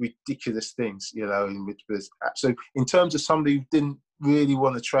ridiculous things, in which was so. In terms of somebody who didn't really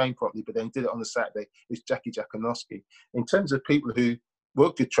want to train properly, but then did it on a Saturday, it was Jackie Jakunovski. In terms of people who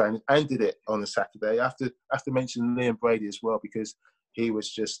were good trainers and did it on a Saturday, I have to mention Liam Brady as well, because he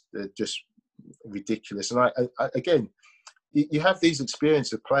was just ridiculous. And I again, you have these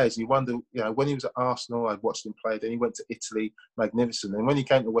experiences of players, and you wonder, when he was at Arsenal, I watched him play. Then he went to Italy, magnificent. And when he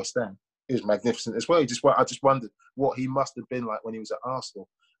came to West Ham, he was magnificent as well. I just wondered what he must have been like when he was at Arsenal.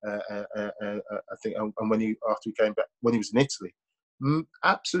 I think, and after he came back, when he was in Italy,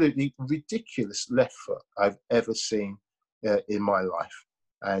 absolutely ridiculous left foot I've ever seen in my life,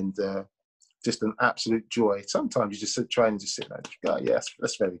 and just an absolute joy. Sometimes you just try and just sit there and go, yeah,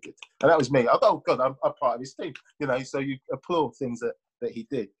 that's very good. And that was me. Oh God, I'm part of his team. So you applaud things that he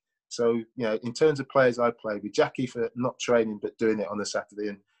did. So in terms of players I played with, Jackie for not training but doing it on a Saturday,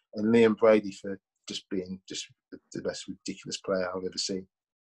 and Liam Brady for just being just the most ridiculous player I've ever seen.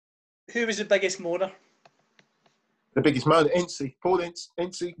 Who was the biggest moaner? The biggest moaner, Ince. Paul Ince.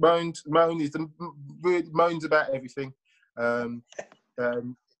 Ince moaned. He's really moans about everything. But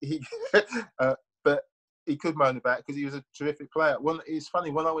he could moan about it because he was a terrific player. It's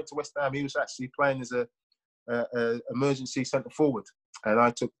funny, when I went to West Ham, he was actually playing as a emergency centre forward, and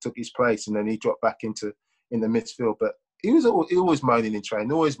I took his place, and then he dropped back in the midfield. But he was always moaning in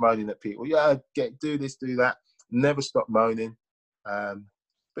training, always moaning at people. Yeah, do this, do that. Never stopped moaning.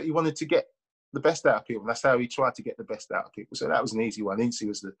 But he wanted to get the best out of people. And that's how he tried to get the best out of people. So that was an easy one. Ince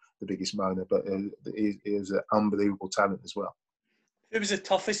was the biggest moaner, but he was an unbelievable talent as well. Who was the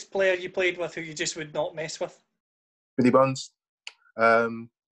toughest player you played with who you just would not mess with? Billy Bonds. I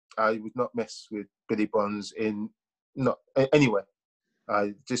would not mess with Billy Bonds not anywhere.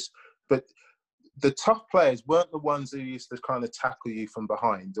 But the tough players weren't the ones who used to kind of tackle you from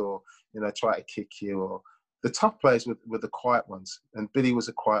behind or, try to kick you. Or the tough players were the quiet ones. And Billy was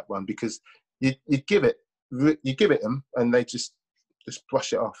a quiet one because you give it them and they just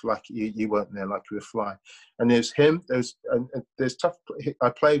brush it off like you weren't there, like you were flying. And there's him, there's tough I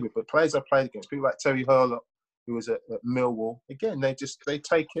played with, but players I played against, people like Terry Hurlock, who was at Millwall. Again, they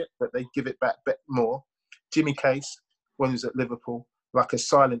take it, but they give it back a bit more. Jimmy Case, when he was at Liverpool, like a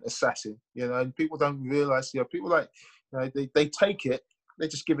silent assassin, and people don't realise, people like, they take it, they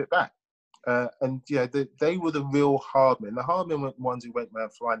just give it back. And they were the real hard men. The hard men were the ones who went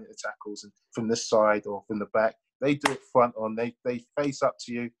around flying into tackles and from the side or from the back. They do it front on. They face up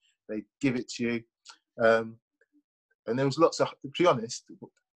to you. They give it to you. And there was lots of, to be honest,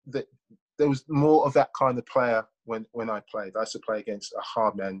 there was more of that kind of player when I played. I used to play against a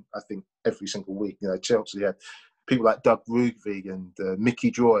hard man, I think, every single week. Chelsea had people like Doug Rugby and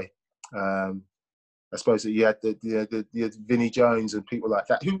Mickey Droy. I suppose that you had the Vinnie Jones and people like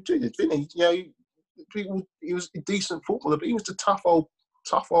that. Who did Vinnie? He was a decent footballer, but he was a tough old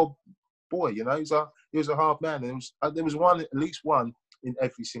boy. He was a hard man. And there was at least one in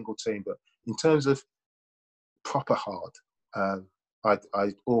every single team. But in terms of proper hard, I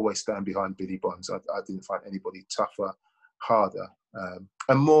always stand behind Billy Bonds. I didn't find anybody tougher, harder,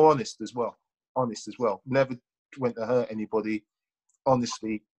 and more honest as well. Never went to hurt anybody.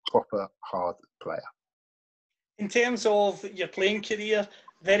 Honestly, proper hard player. In terms of your playing career,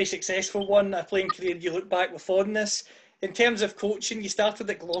 very successful one, a playing career you look back with fondness. In terms of coaching, you started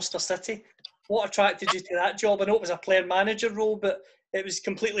at Gloucester City. What attracted you to that job? I know it was a player-manager role, but it was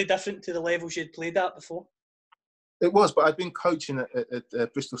completely different to the levels you'd played at before. It was, but I'd been coaching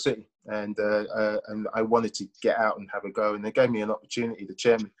at Bristol City, and I wanted to get out and have a go, and they gave me an opportunity. The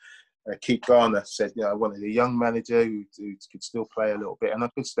chairman, Keith Garner, said, I wanted a young manager who could still play a little bit, and I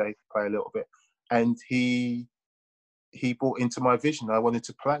could play a little bit. And he bought into my vision. I wanted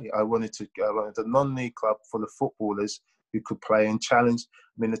to play. I wanted a non-league club full of footballers who could play and challenge.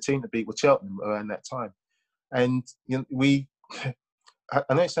 The team to beat was Cheltenham around that time, and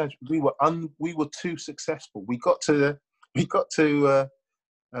I know it sounds, we were too successful. We got to I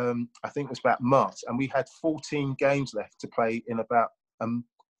think it was about March, and we had 14 games left to play in about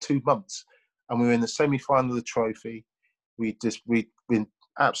 2 months, and we were in the semi-final of the trophy. We'd been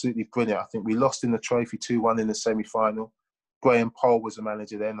absolutely brilliant. I think we lost in the trophy 2-1 in the semi-final. Graham Poll was the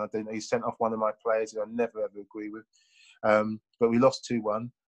manager then. I don't know, he sent off one of my players who I never ever agree with, but we lost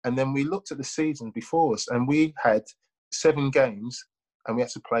 2-1. And then we looked at the season before us, and we had 7 games. And we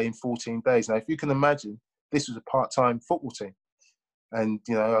had to play in 14 days. Now, if you can imagine, this was a part-time football team. And,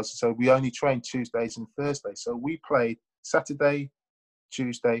 so we only trained Tuesdays and Thursdays. So we played Saturday,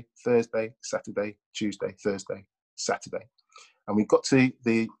 Tuesday, Thursday, Saturday, Tuesday, Thursday, Saturday. And we got to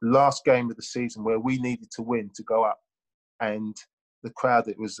the last game of the season where we needed to win to go up. And the crowd,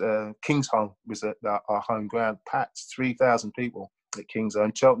 it was Kingsholm was at our home ground, packed, 3,000 people at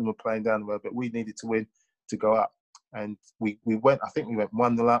Kingsholm. Cheltenham were playing down the road, but we needed to win to go up. And we went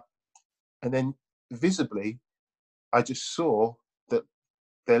 1-0 up. And then visibly, I just saw that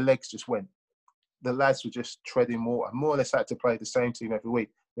their legs just went. The lads were just treading water. More or less had to play the same team every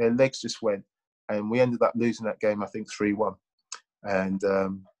week. Their legs just went. And we ended up losing that game, I think, 3-1. And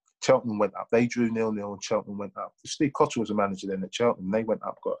Cheltenham went up. They drew 0-0 and Cheltenham went up. Steve Cotterill was a manager then at Cheltenham. They went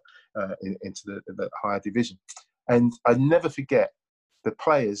up, got into the higher division. And I never forget, the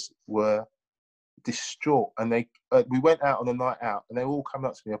players were distraught, and we went out on a night out, and they all come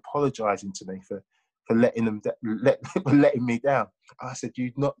up to me apologising to me for letting letting me down. I said,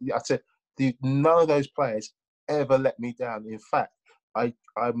 none of those players ever let me down. In fact,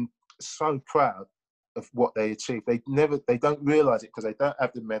 I'm so proud of what they achieved. They don't realise it because they don't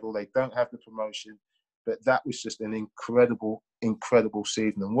have the medal, they don't have the promotion, but that was just an incredible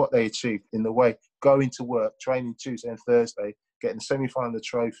season. And what they achieved in the way, going to work, training Tuesday and Thursday, getting the semi-final of the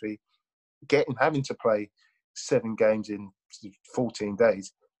trophy, having to play 7 games in 14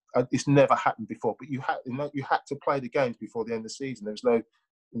 days. It's never happened before, but you had to play the games before the end of the season.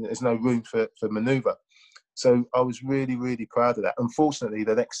 There's no room for manoeuvre. So I was really, really proud of that. Unfortunately,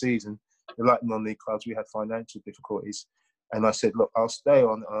 the next season, like non-league clubs, we had financial difficulties. And I said, look, I'll stay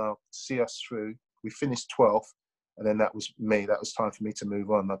on and I'll see us through. We finished 12th, and then that was me. That was time for me to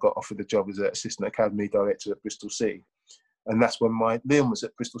move on. I got offered the job as an assistant academy director at Bristol City. And that's when Liam was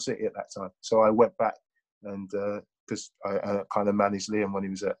at Bristol City at that time. So I went back, and because I kind of managed Liam when he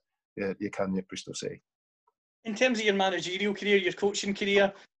was at the academy at Bristol City. In terms of your managerial career, your coaching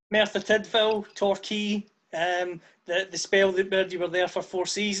career, Merthyr Tydfil, Torquay, the spell that you were there for 4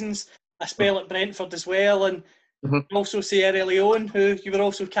 seasons, a spell at Brentford as well, and also Sierra Leone, who you were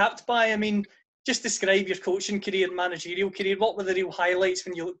also capped by. I mean, just describe your coaching career and managerial career. What were the real highlights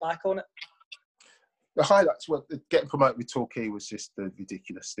when you look back on it? The highlights were getting promoted with Torquay was just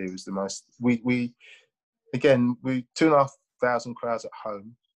ridiculous. It was the most. We 2,500 crowds at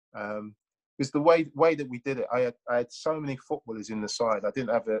home. It was the way that we did it. I had so many footballers in the side. I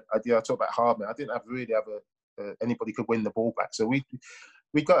didn't have I talk about Hardman. I didn't really have anybody could win the ball back. So we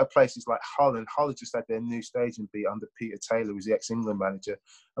got to places like Hull, and Hull had just had their new stadium beat under Peter Taylor, who's the ex-England manager.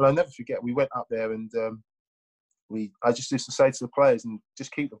 And I'll never forget, we went up there and I just used to say to the players, and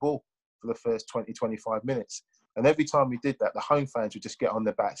just keep the ball for the first 20, 25 minutes. And every time we did that, the home fans would just get on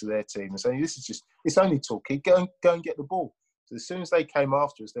the backs of their team and say, it's only Torquay, go and get the ball. So as soon as they came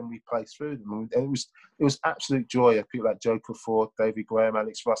after us, then we played through them. And it was absolute joy of people like Joe Crawford, David Graham,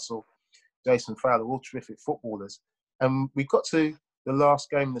 Alex Russell, Jason Fowler, all terrific footballers. And we got to the last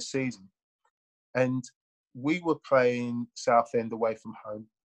game of the season, and we were playing Southend away from home.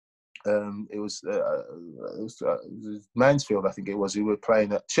 It was Mansfield, I think it was, who were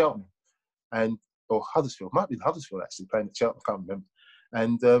playing at Cheltenham, or Huddersfield, might be Huddersfield actually, playing at Cheltenham, I can't remember.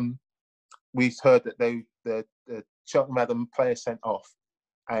 And we heard that the Cheltenham had a player sent off,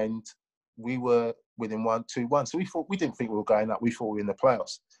 and we were within 2-1. So we didn't think we were going up. We thought we were in the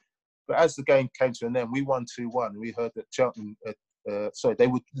playoffs. But as the game came to an end, we won 2-1. We heard that Cheltenham, they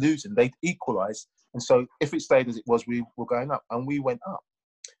were losing. They'd equalised, and so if it stayed as it was, we were going up, and we went up.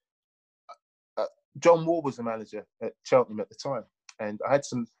 John Wall was the manager at Cheltenham at the time, and I had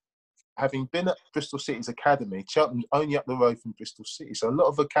having been at Bristol City's academy, Cheltenham only up the road from Bristol City, so a lot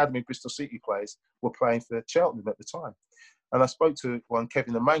of academy Bristol City players were playing for Cheltenham at the time. And I spoke to one,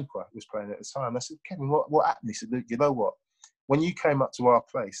 Kevin Amankwa, who was playing at the time. I said, Kevin, what happened? He said, you know what? When you came up to our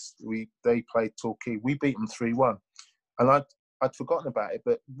place, they played Torquay. We beat them 3-1, and I'd forgotten about it.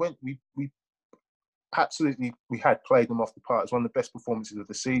 But when we had played them off the park. It was one of the best performances of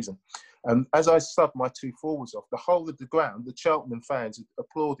the season. And as I subbed my two forwards off, the whole of the ground, the Cheltenham fans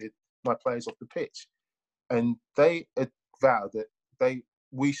applauded my players off the pitch, and they had vowed that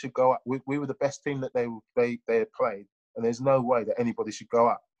we should go up. We were the best team that they had played, and there's no way that anybody should go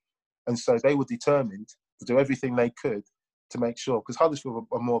up. And so they were determined to do everything they could to make sure, because Huddersfield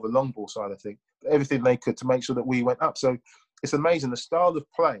are more of a long ball side, I think, everything they could to make sure that we went up. So it's amazing the style of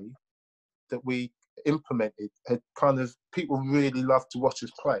play that we implemented had kind of, people really loved to watch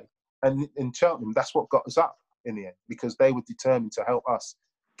us play. And in Cheltenham, that's what got us up in the end, because they were determined to help us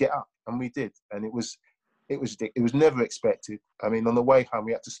get up, and we did. And it was never expected. I mean, on the way home,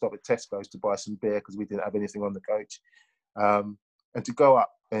 we had to stop at Tesco's to buy some beer because we didn't have anything on the coach. And to go up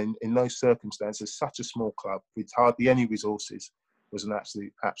in those circumstances, such a small club with hardly any resources, was an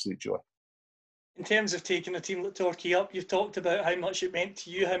absolute joy. In terms of taking a team like Torquay up, you've talked about how much it meant to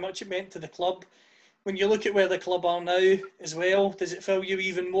you, how much it meant to the club. When you look at where the club are now as well, does it fill you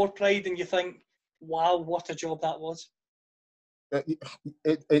even more pride and you think, wow, what a job that was?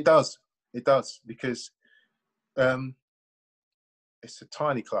 It does, because it's a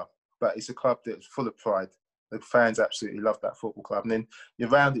tiny club, but it's a club that's full of pride. The fans absolutely love that football club. And then you're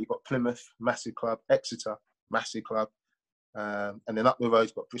around it, you've got Plymouth, massive club, Exeter, massive club, and then up the road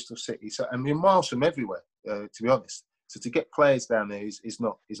you've got Bristol City. So, and we're miles from everywhere, to be honest. So to get players down there is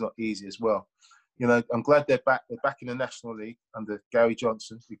not easy as well. You know, I'm glad they're back. They're back in the National League under Gary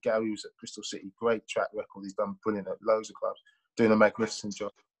Johnson. Gary was at Bristol City, great track record. He's done brilliant at loads of clubs, doing a magnificent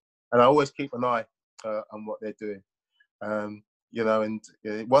job. And I always keep an eye on what they're doing. You know, and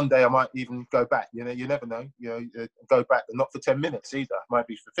one day I might even go back. You know, you never know. You know, go back, but not for 10 minutes either. It might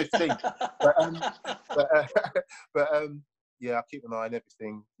be for 15. Yeah, I keep an eye on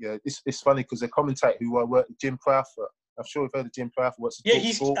everything. Yeah, it's funny because the commentator who I work with, Jim Proudfoot. I'm sure you've heard of Jim Proudfoot. Yeah,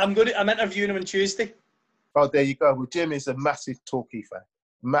 I'm interviewing him on Tuesday. Oh, there you go. Well, Jim is a massive Torquay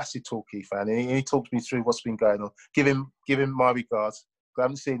fan, and he talks me through what's been going on. Give him my regards. I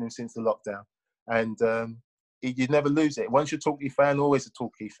haven't seen him since the lockdown, and you never lose it. Once you're a Torquay fan, always a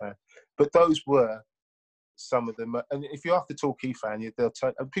Torquay fan. But those were some of them. And if you're after Torquay fan, they'll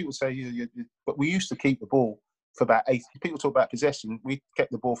tell. And people say, but we used to keep the ball for about 80. People talk about possession. We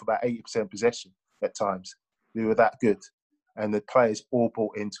kept the ball for about 80% possession at times. We were that good, and the players all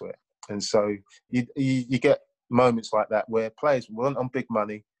bought into it. And so you get moments like that where players weren't on big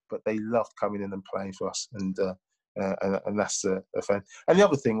money, but they loved coming in and playing for us. And that's a fan. And the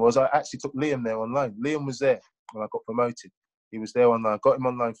other thing was, I actually took Liam there on loan. Liam was there when I got promoted. He was there on loan. Got him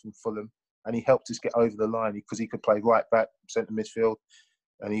on loan from Fulham, and he helped us get over the line because he could play right back, centre midfield,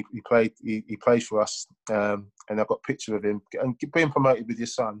 and he played for us. And I've got a picture of him. And being promoted with your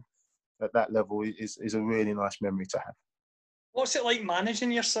son at that level is a really nice memory to have. What's it like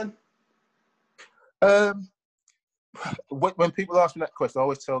managing your son? When people ask me that question, I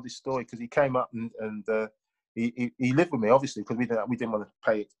always tell this story because he came up and he lived with me, obviously, because we didn't want to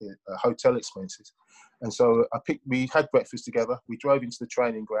pay hotel expenses. And so we had breakfast together. We drove into the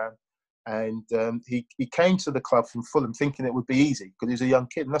training ground, and he came to the club from Fulham thinking it would be easy because he was a young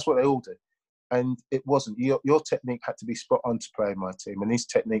kid, and that's what they all do. And it wasn't. Your technique had to be spot on to play in my team, and his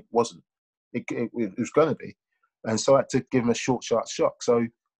technique wasn't. It was going to be. And so I had to give him a short, sharp shock. So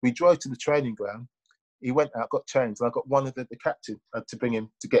we drove to the training ground. He went out, got changed, and I got one of the captain to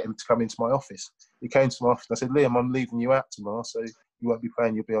get him to come into my office. He came to my office and I said, Liam, I'm leaving you out tomorrow, so you won't be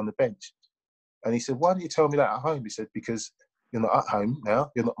playing, you'll be on the bench. And he said, why don't you tell me that at home? He said, because you're not at home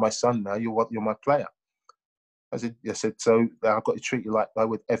now, you're not my son now, you're my player. I said, so I've got to treat you like I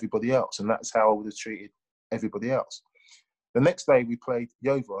would everybody else, and that's how I would have treated everybody else. The next day we played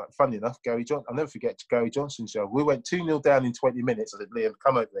Yeovil. Funny enough, Gary Johnson. I'll never forget Gary Johnson's show. We went 2-0 down in 20 minutes. I said, Liam,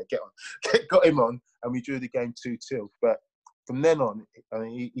 come over there, get on. Got him on, and we drew the game 2-2. But from then on,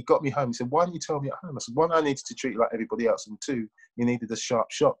 he got me home. He said, why didn't you tell me at home? I said, one, I needed to treat you like everybody else. And two, you needed a sharp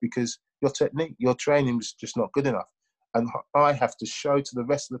shot because your technique, your training was just not good enough. And I have to show to the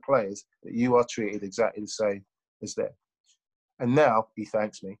rest of the players that you are treated exactly the same as them. And now he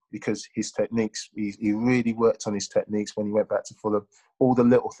thanks me because his techniques, he really worked on his techniques when he went back to Fulham. All the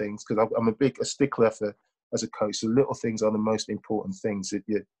little things, because I'm a stickler for, as a coach, the little things are the most important things.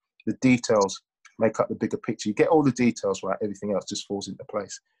 The details make up the bigger picture. You get all the details right, everything else just falls into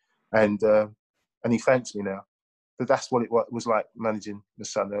place. And he thanks me now. But that's what it was like managing the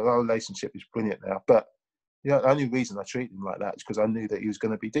son. Our relationship is brilliant now. But the only reason I treated him like that is because I knew that he was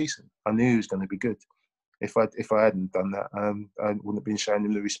going to be decent. I knew he was going to be good. If I hadn't done that, I wouldn't have been showing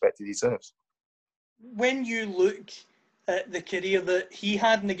him the respect he deserves. When you look at the career that he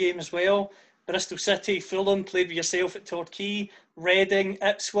had in the game as well, Bristol City, Fulham, played with yourself at Torquay, Reading,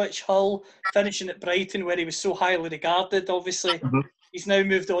 Ipswich, Hull, finishing at Brighton where he was so highly regarded, obviously. Mm-hmm. He's now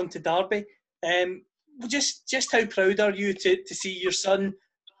moved on to Derby. Just how proud are you to see your son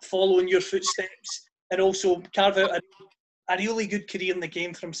follow in your footsteps and also carve out a really good career in the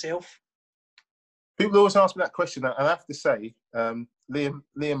game for himself? People always ask me that question, and I have to say,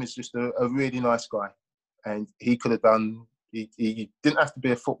 Liam is just a really nice guy, and he could have done. He didn't have to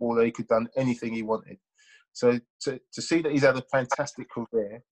be a footballer. He could have done anything he wanted. So to see that he's had a fantastic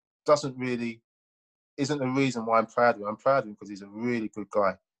career isn't the reason why I'm proud of him. I'm proud of him because he's a really good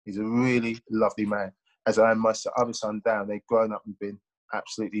guy. He's a really lovely man. As I am my other son down, they've grown up and been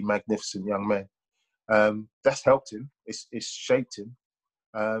absolutely magnificent young men. That's helped him. It's shaped him.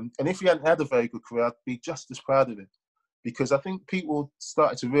 And if he hadn't had a very good career, I'd be just as proud of him, because I think people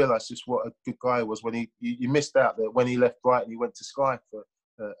started to realise just what a good guy he was when you missed out that when he left Brighton, he went to Sky for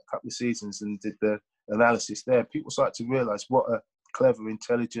a couple of seasons and did the analysis there. People started to realise what a clever,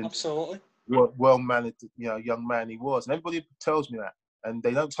 intelligent, absolutely well-mannered, young man he was. And everybody tells me that, and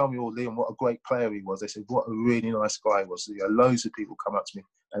they don't tell me, Liam, what a great player he was. They said what a really nice guy he was. Loads of people come up to me,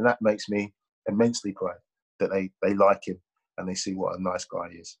 and that makes me immensely proud that they like him. And they see what a nice guy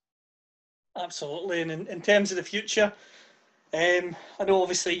he is. Absolutely. And in terms of the future, I know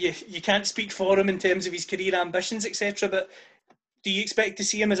obviously you can't speak for him in terms of his career ambitions, etc. But do you expect to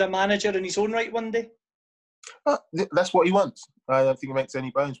see him as a manager in his own right one day? That's what he wants. I don't think he makes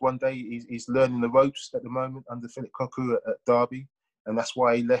any bones. One day he's learning the ropes at the moment under Philip Cocu at Derby, and that's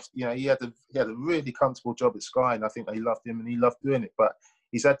why he left. He had a really comfortable job at Sky, and I think they loved him and he loved doing it. But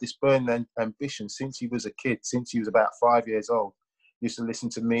he's had this burning ambition since he was a kid, since he was about 5 years old. He used to listen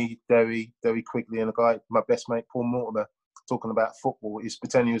to me, Derry Quigley, and a guy, my best mate, Paul Mortimer, talking about football. He's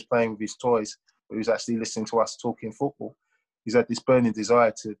pretending he was playing with his toys, but he was actually listening to us talking football. He's had this burning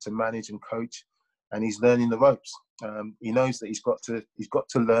desire to manage and coach, and he's learning the ropes. He knows that he's got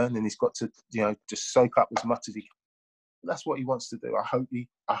to learn, and he's got to just soak up as much as he can. That's what he wants to do. I hope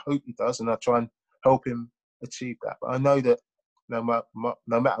he does, and I try and help him achieve that. But I know that no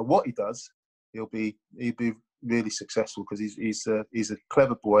matter what he does, he'll be really successful because he's a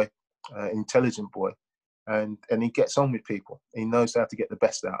clever boy, intelligent boy, and he gets on with people. He knows how to get the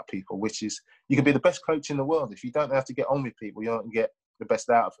best out of people, which is, you can be the best coach in the world. If you don't have to get on with people, you don't get the best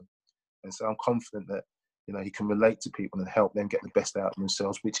out of them. And so I'm confident that he can relate to people and help them get the best out of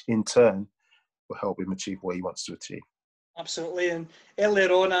themselves, which in turn will help him achieve what he wants to achieve. Absolutely. And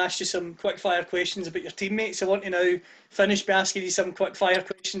earlier on, I asked you some quick-fire questions about your teammates. I want to now finish by asking you some quick-fire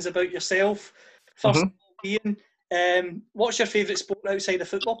questions about yourself. First, Ian, what's your favourite sport outside of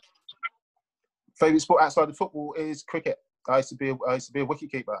football? Favourite sport outside of football is cricket. I used to be a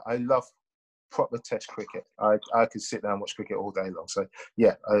wicketkeeper. I love proper Test cricket. I could sit down and watch cricket all day long. So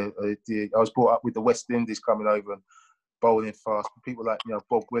yeah, I was brought up with the West Indies coming over, and bowling fast. People like,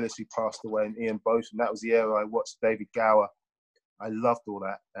 Bob Willis, who passed away, and Ian Botham. That was the era I watched. David Gower. I loved all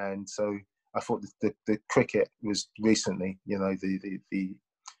that, and so I thought the cricket was recently,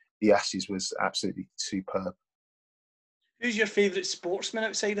 the Ashes was absolutely superb. Who's your favourite sportsman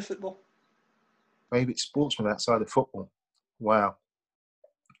outside of football? Favourite sportsman outside of football? Wow.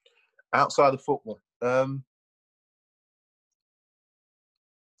 Outside of football,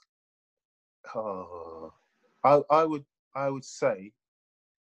 I would say,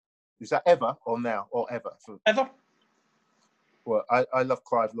 is that ever or now or ever? Ever. Well, I love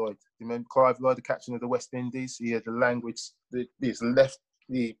Clive Lloyd. You remember Clive Lloyd, the captain of the West Indies? He had the language, his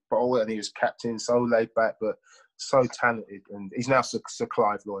lefty bowler, and he was captain, so laid back, but so talented. And he's now Sir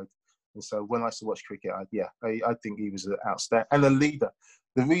Clive Lloyd. And so when I used to watch cricket, I think he was outstanding. And a leader.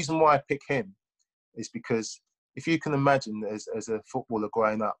 The reason why I pick him is because if you can imagine as a footballer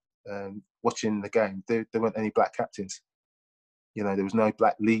growing up, watching the game, there weren't any black captains. There was no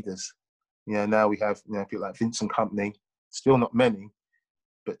black leaders. Now we have people like Vincent Kompany, still not many,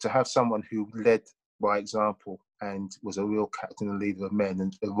 but to have someone who led by example and was a real captain and leader of men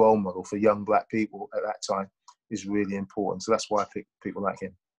and a role model for young black people at that time is really important. So that's why I pick people like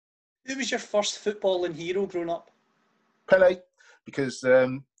him. Who was your first footballing hero growing up? Pele, because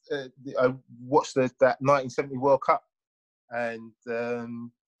I watched that 1970 World Cup, and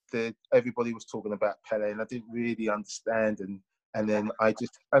everybody was talking about Pele, and I didn't really understand. And then I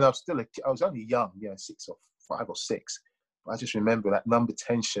was only young, 5 or 6. But I just remember that number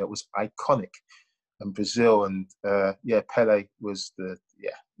 10 shirt was iconic, and Brazil, and Pele was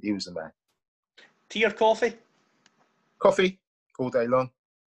he was the man. Tea or coffee? Coffee all day long.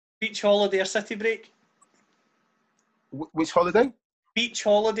 Beach holiday or city break? Which holiday? Beach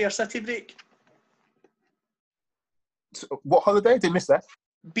holiday or city break? What holiday? Did I miss that?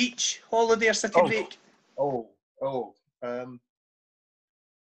 Beach holiday or city break?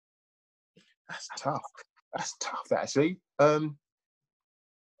 That's tough. That's tough, actually.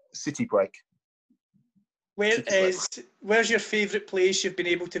 City break. Where's your favourite place you've been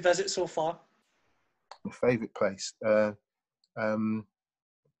able to visit so far? My favourite place. I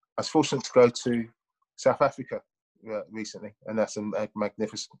was fortunate to go to South Africa recently, and that's a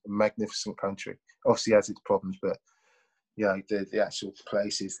magnificent country. Obviously, has its problems, but the actual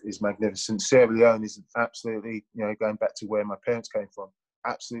place is magnificent. Sierra Leone is absolutely, going back to where my parents came from,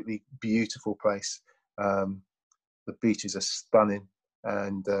 absolutely beautiful place. The beaches are stunning,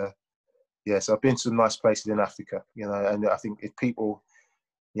 and so I've been to some nice places in Africa, and I think if people,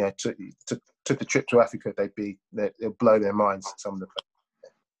 took a trip to Africa, they'll blow their minds. Some of the places.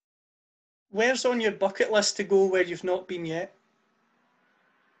 Where's on your bucket list to go where you've not been yet?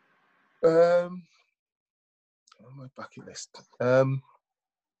 On my bucket list, I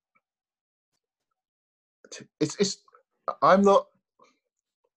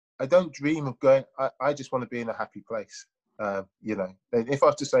don't dream of going. I just want to be in a happy place. And if I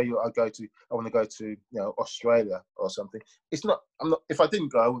have to say I want to go to Australia or something, I'm not. If I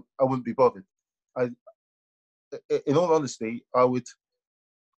didn't go, I wouldn't be bothered. In all honesty,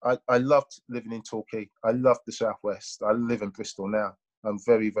 I loved living in Torquay. I loved the Southwest. I live in Bristol now. I'm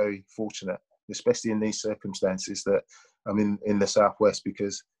very, very fortunate, especially in these circumstances that I'm in the Southwest,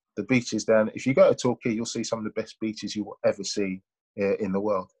 because the beaches down. If you go to Torquay, you'll see some of the best beaches you will ever see in the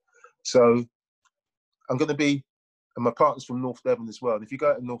world. So I'm going to be, and my partner's from North Devon as well. And if you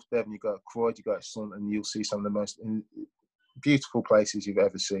go to North Devon, you go to Croydon, you go to Staunton, and you'll see some of the most beautiful places you've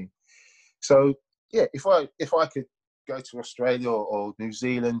ever seen. So if I could go to Australia or New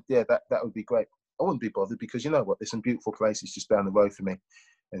Zealand, that would be great. I wouldn't be bothered, because there's some beautiful places just down the road for me,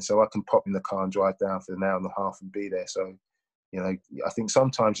 and so I can pop in the car and drive down for an hour and a half and be there. So I think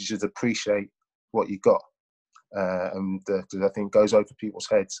sometimes you should appreciate what you got, and because I think it goes over people's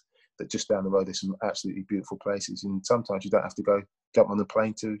heads that just down the road there's some absolutely beautiful places, and sometimes you don't have to go jump on the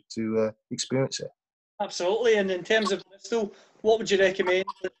plane to experience it. Absolutely. And in terms of Bristol, what would you recommend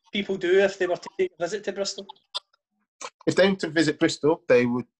that people do if they were to take a visit to Bristol? If they want to visit Bristol,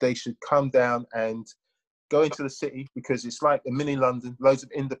 they should come down and go into the city, because it's like a mini London. Loads of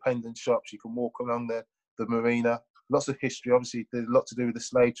independent shops. You can walk along the marina. Lots of history. Obviously, there's a lot to do with the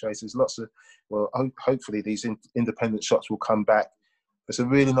slave trade. There's lots of, hopefully these independent shops will come back. There's a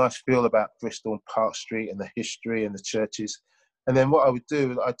really nice feel about Bristol and Park Street and the history and the churches. And then what I would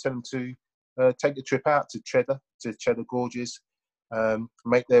do, I'd tell them to take the trip out to Cheddar Gorges,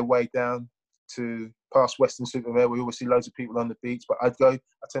 make their way down to past Weston-super-Mare. We always see loads of people on the beach, but I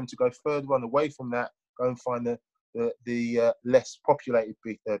tend to go further on away from that, go and find the less populated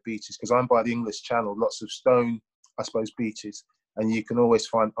beaches, because I'm by the English Channel, lots of stone, I suppose, beaches, and you can always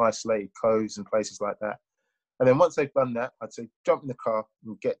find isolated coves and places like that. And then once they've done that, I'd say jump in the car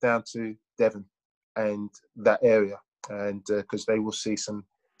and get down to Devon and that area, and because they will see some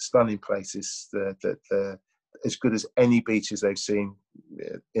stunning places that as good as any beaches they've seen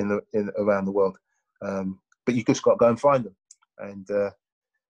in around the world. But you just got to go and find them. And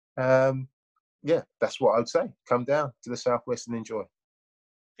yeah, that's what I would say. Come down to the southwest and enjoy.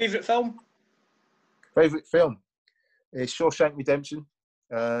 Favourite film? Favourite film is Shawshank Redemption.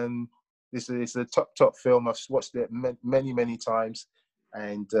 This is a top film. I've watched it many times,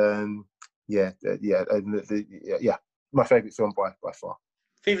 and yeah, my favourite film by far.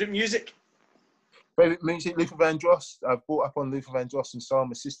 Favourite music? Favourite music, Luther Vandross. I've brought up on Luther Vandross and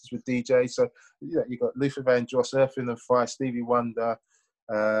Psalm Sisters with DJ. So yeah, you got Luther Vandross, Earth, Wind and Fire, Stevie Wonder,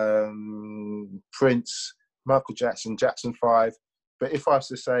 Prince, Michael Jackson, Jackson 5. But if I was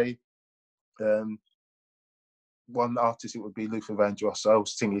to say one artist, it would be Luther Vandross. I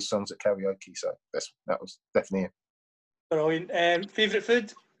always sing his songs at karaoke, so that was definitely him. Brilliant. Favourite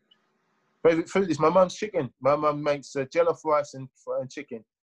food? Favourite food is my mum's chicken. My mum makes jollof rice and chicken,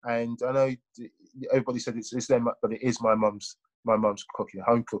 and I know everybody said it's them, but it is my mum's cooking,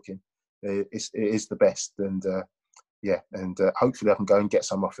 home cooking. It is the best, and hopefully I can go and get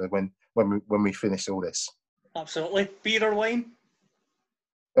some off her when we finish all this. Absolutely. Beer or wine?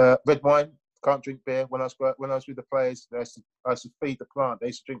 Red wine. Can't drink beer. When I was with the players, I used to feed the plant. They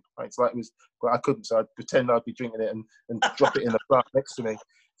used to drink pints like it was, but I couldn't, so I'd pretend I'd be drinking it and drop it in the plant next to me.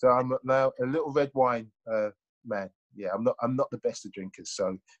 So I'm now a little red wine man. Yeah, I'm not the best of drinkers,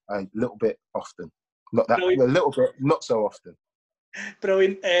 so a little bit often. Not that Brilliant. A little bit, not so often.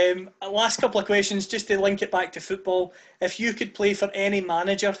 Brilliant. Last couple of questions, just to link it back to football. If you could play for any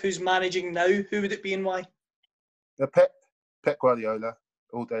manager who's managing now, who would it be and why? Pep Guardiola.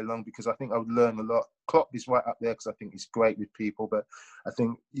 All day long, because I think I would learn a lot. Klopp is right up there because I think he's great with people, but I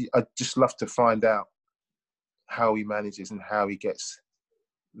think I'd just love to find out how he manages and how he gets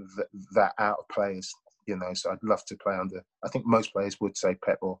that out of players, so I'd love to play under. I think most players would say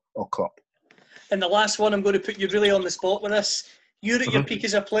Pep or Klopp. And the last one, I'm going to put you really on the spot with this. You're at your peak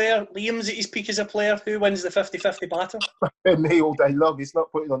as a player, Liam's at his peak as a player. Who wins the 50-50 battle? Me all day long. It's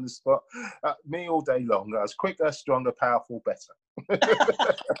not putting on the spot. Me all day long. I was quicker, stronger, powerful, better.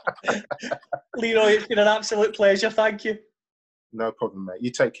 Leroy, it's been an absolute pleasure. Thank you. No problem, mate. You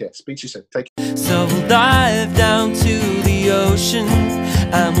take care. Speak to you soon. Take care. So we'll dive down to the ocean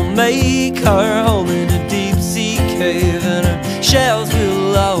and we'll make our home in a deep sea cave, and our shells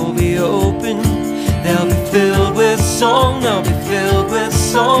will all be open. They'll be filled with song, they'll be filled with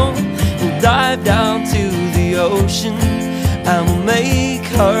song. We'll dive down to the ocean and we'll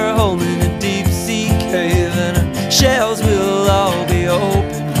make our home in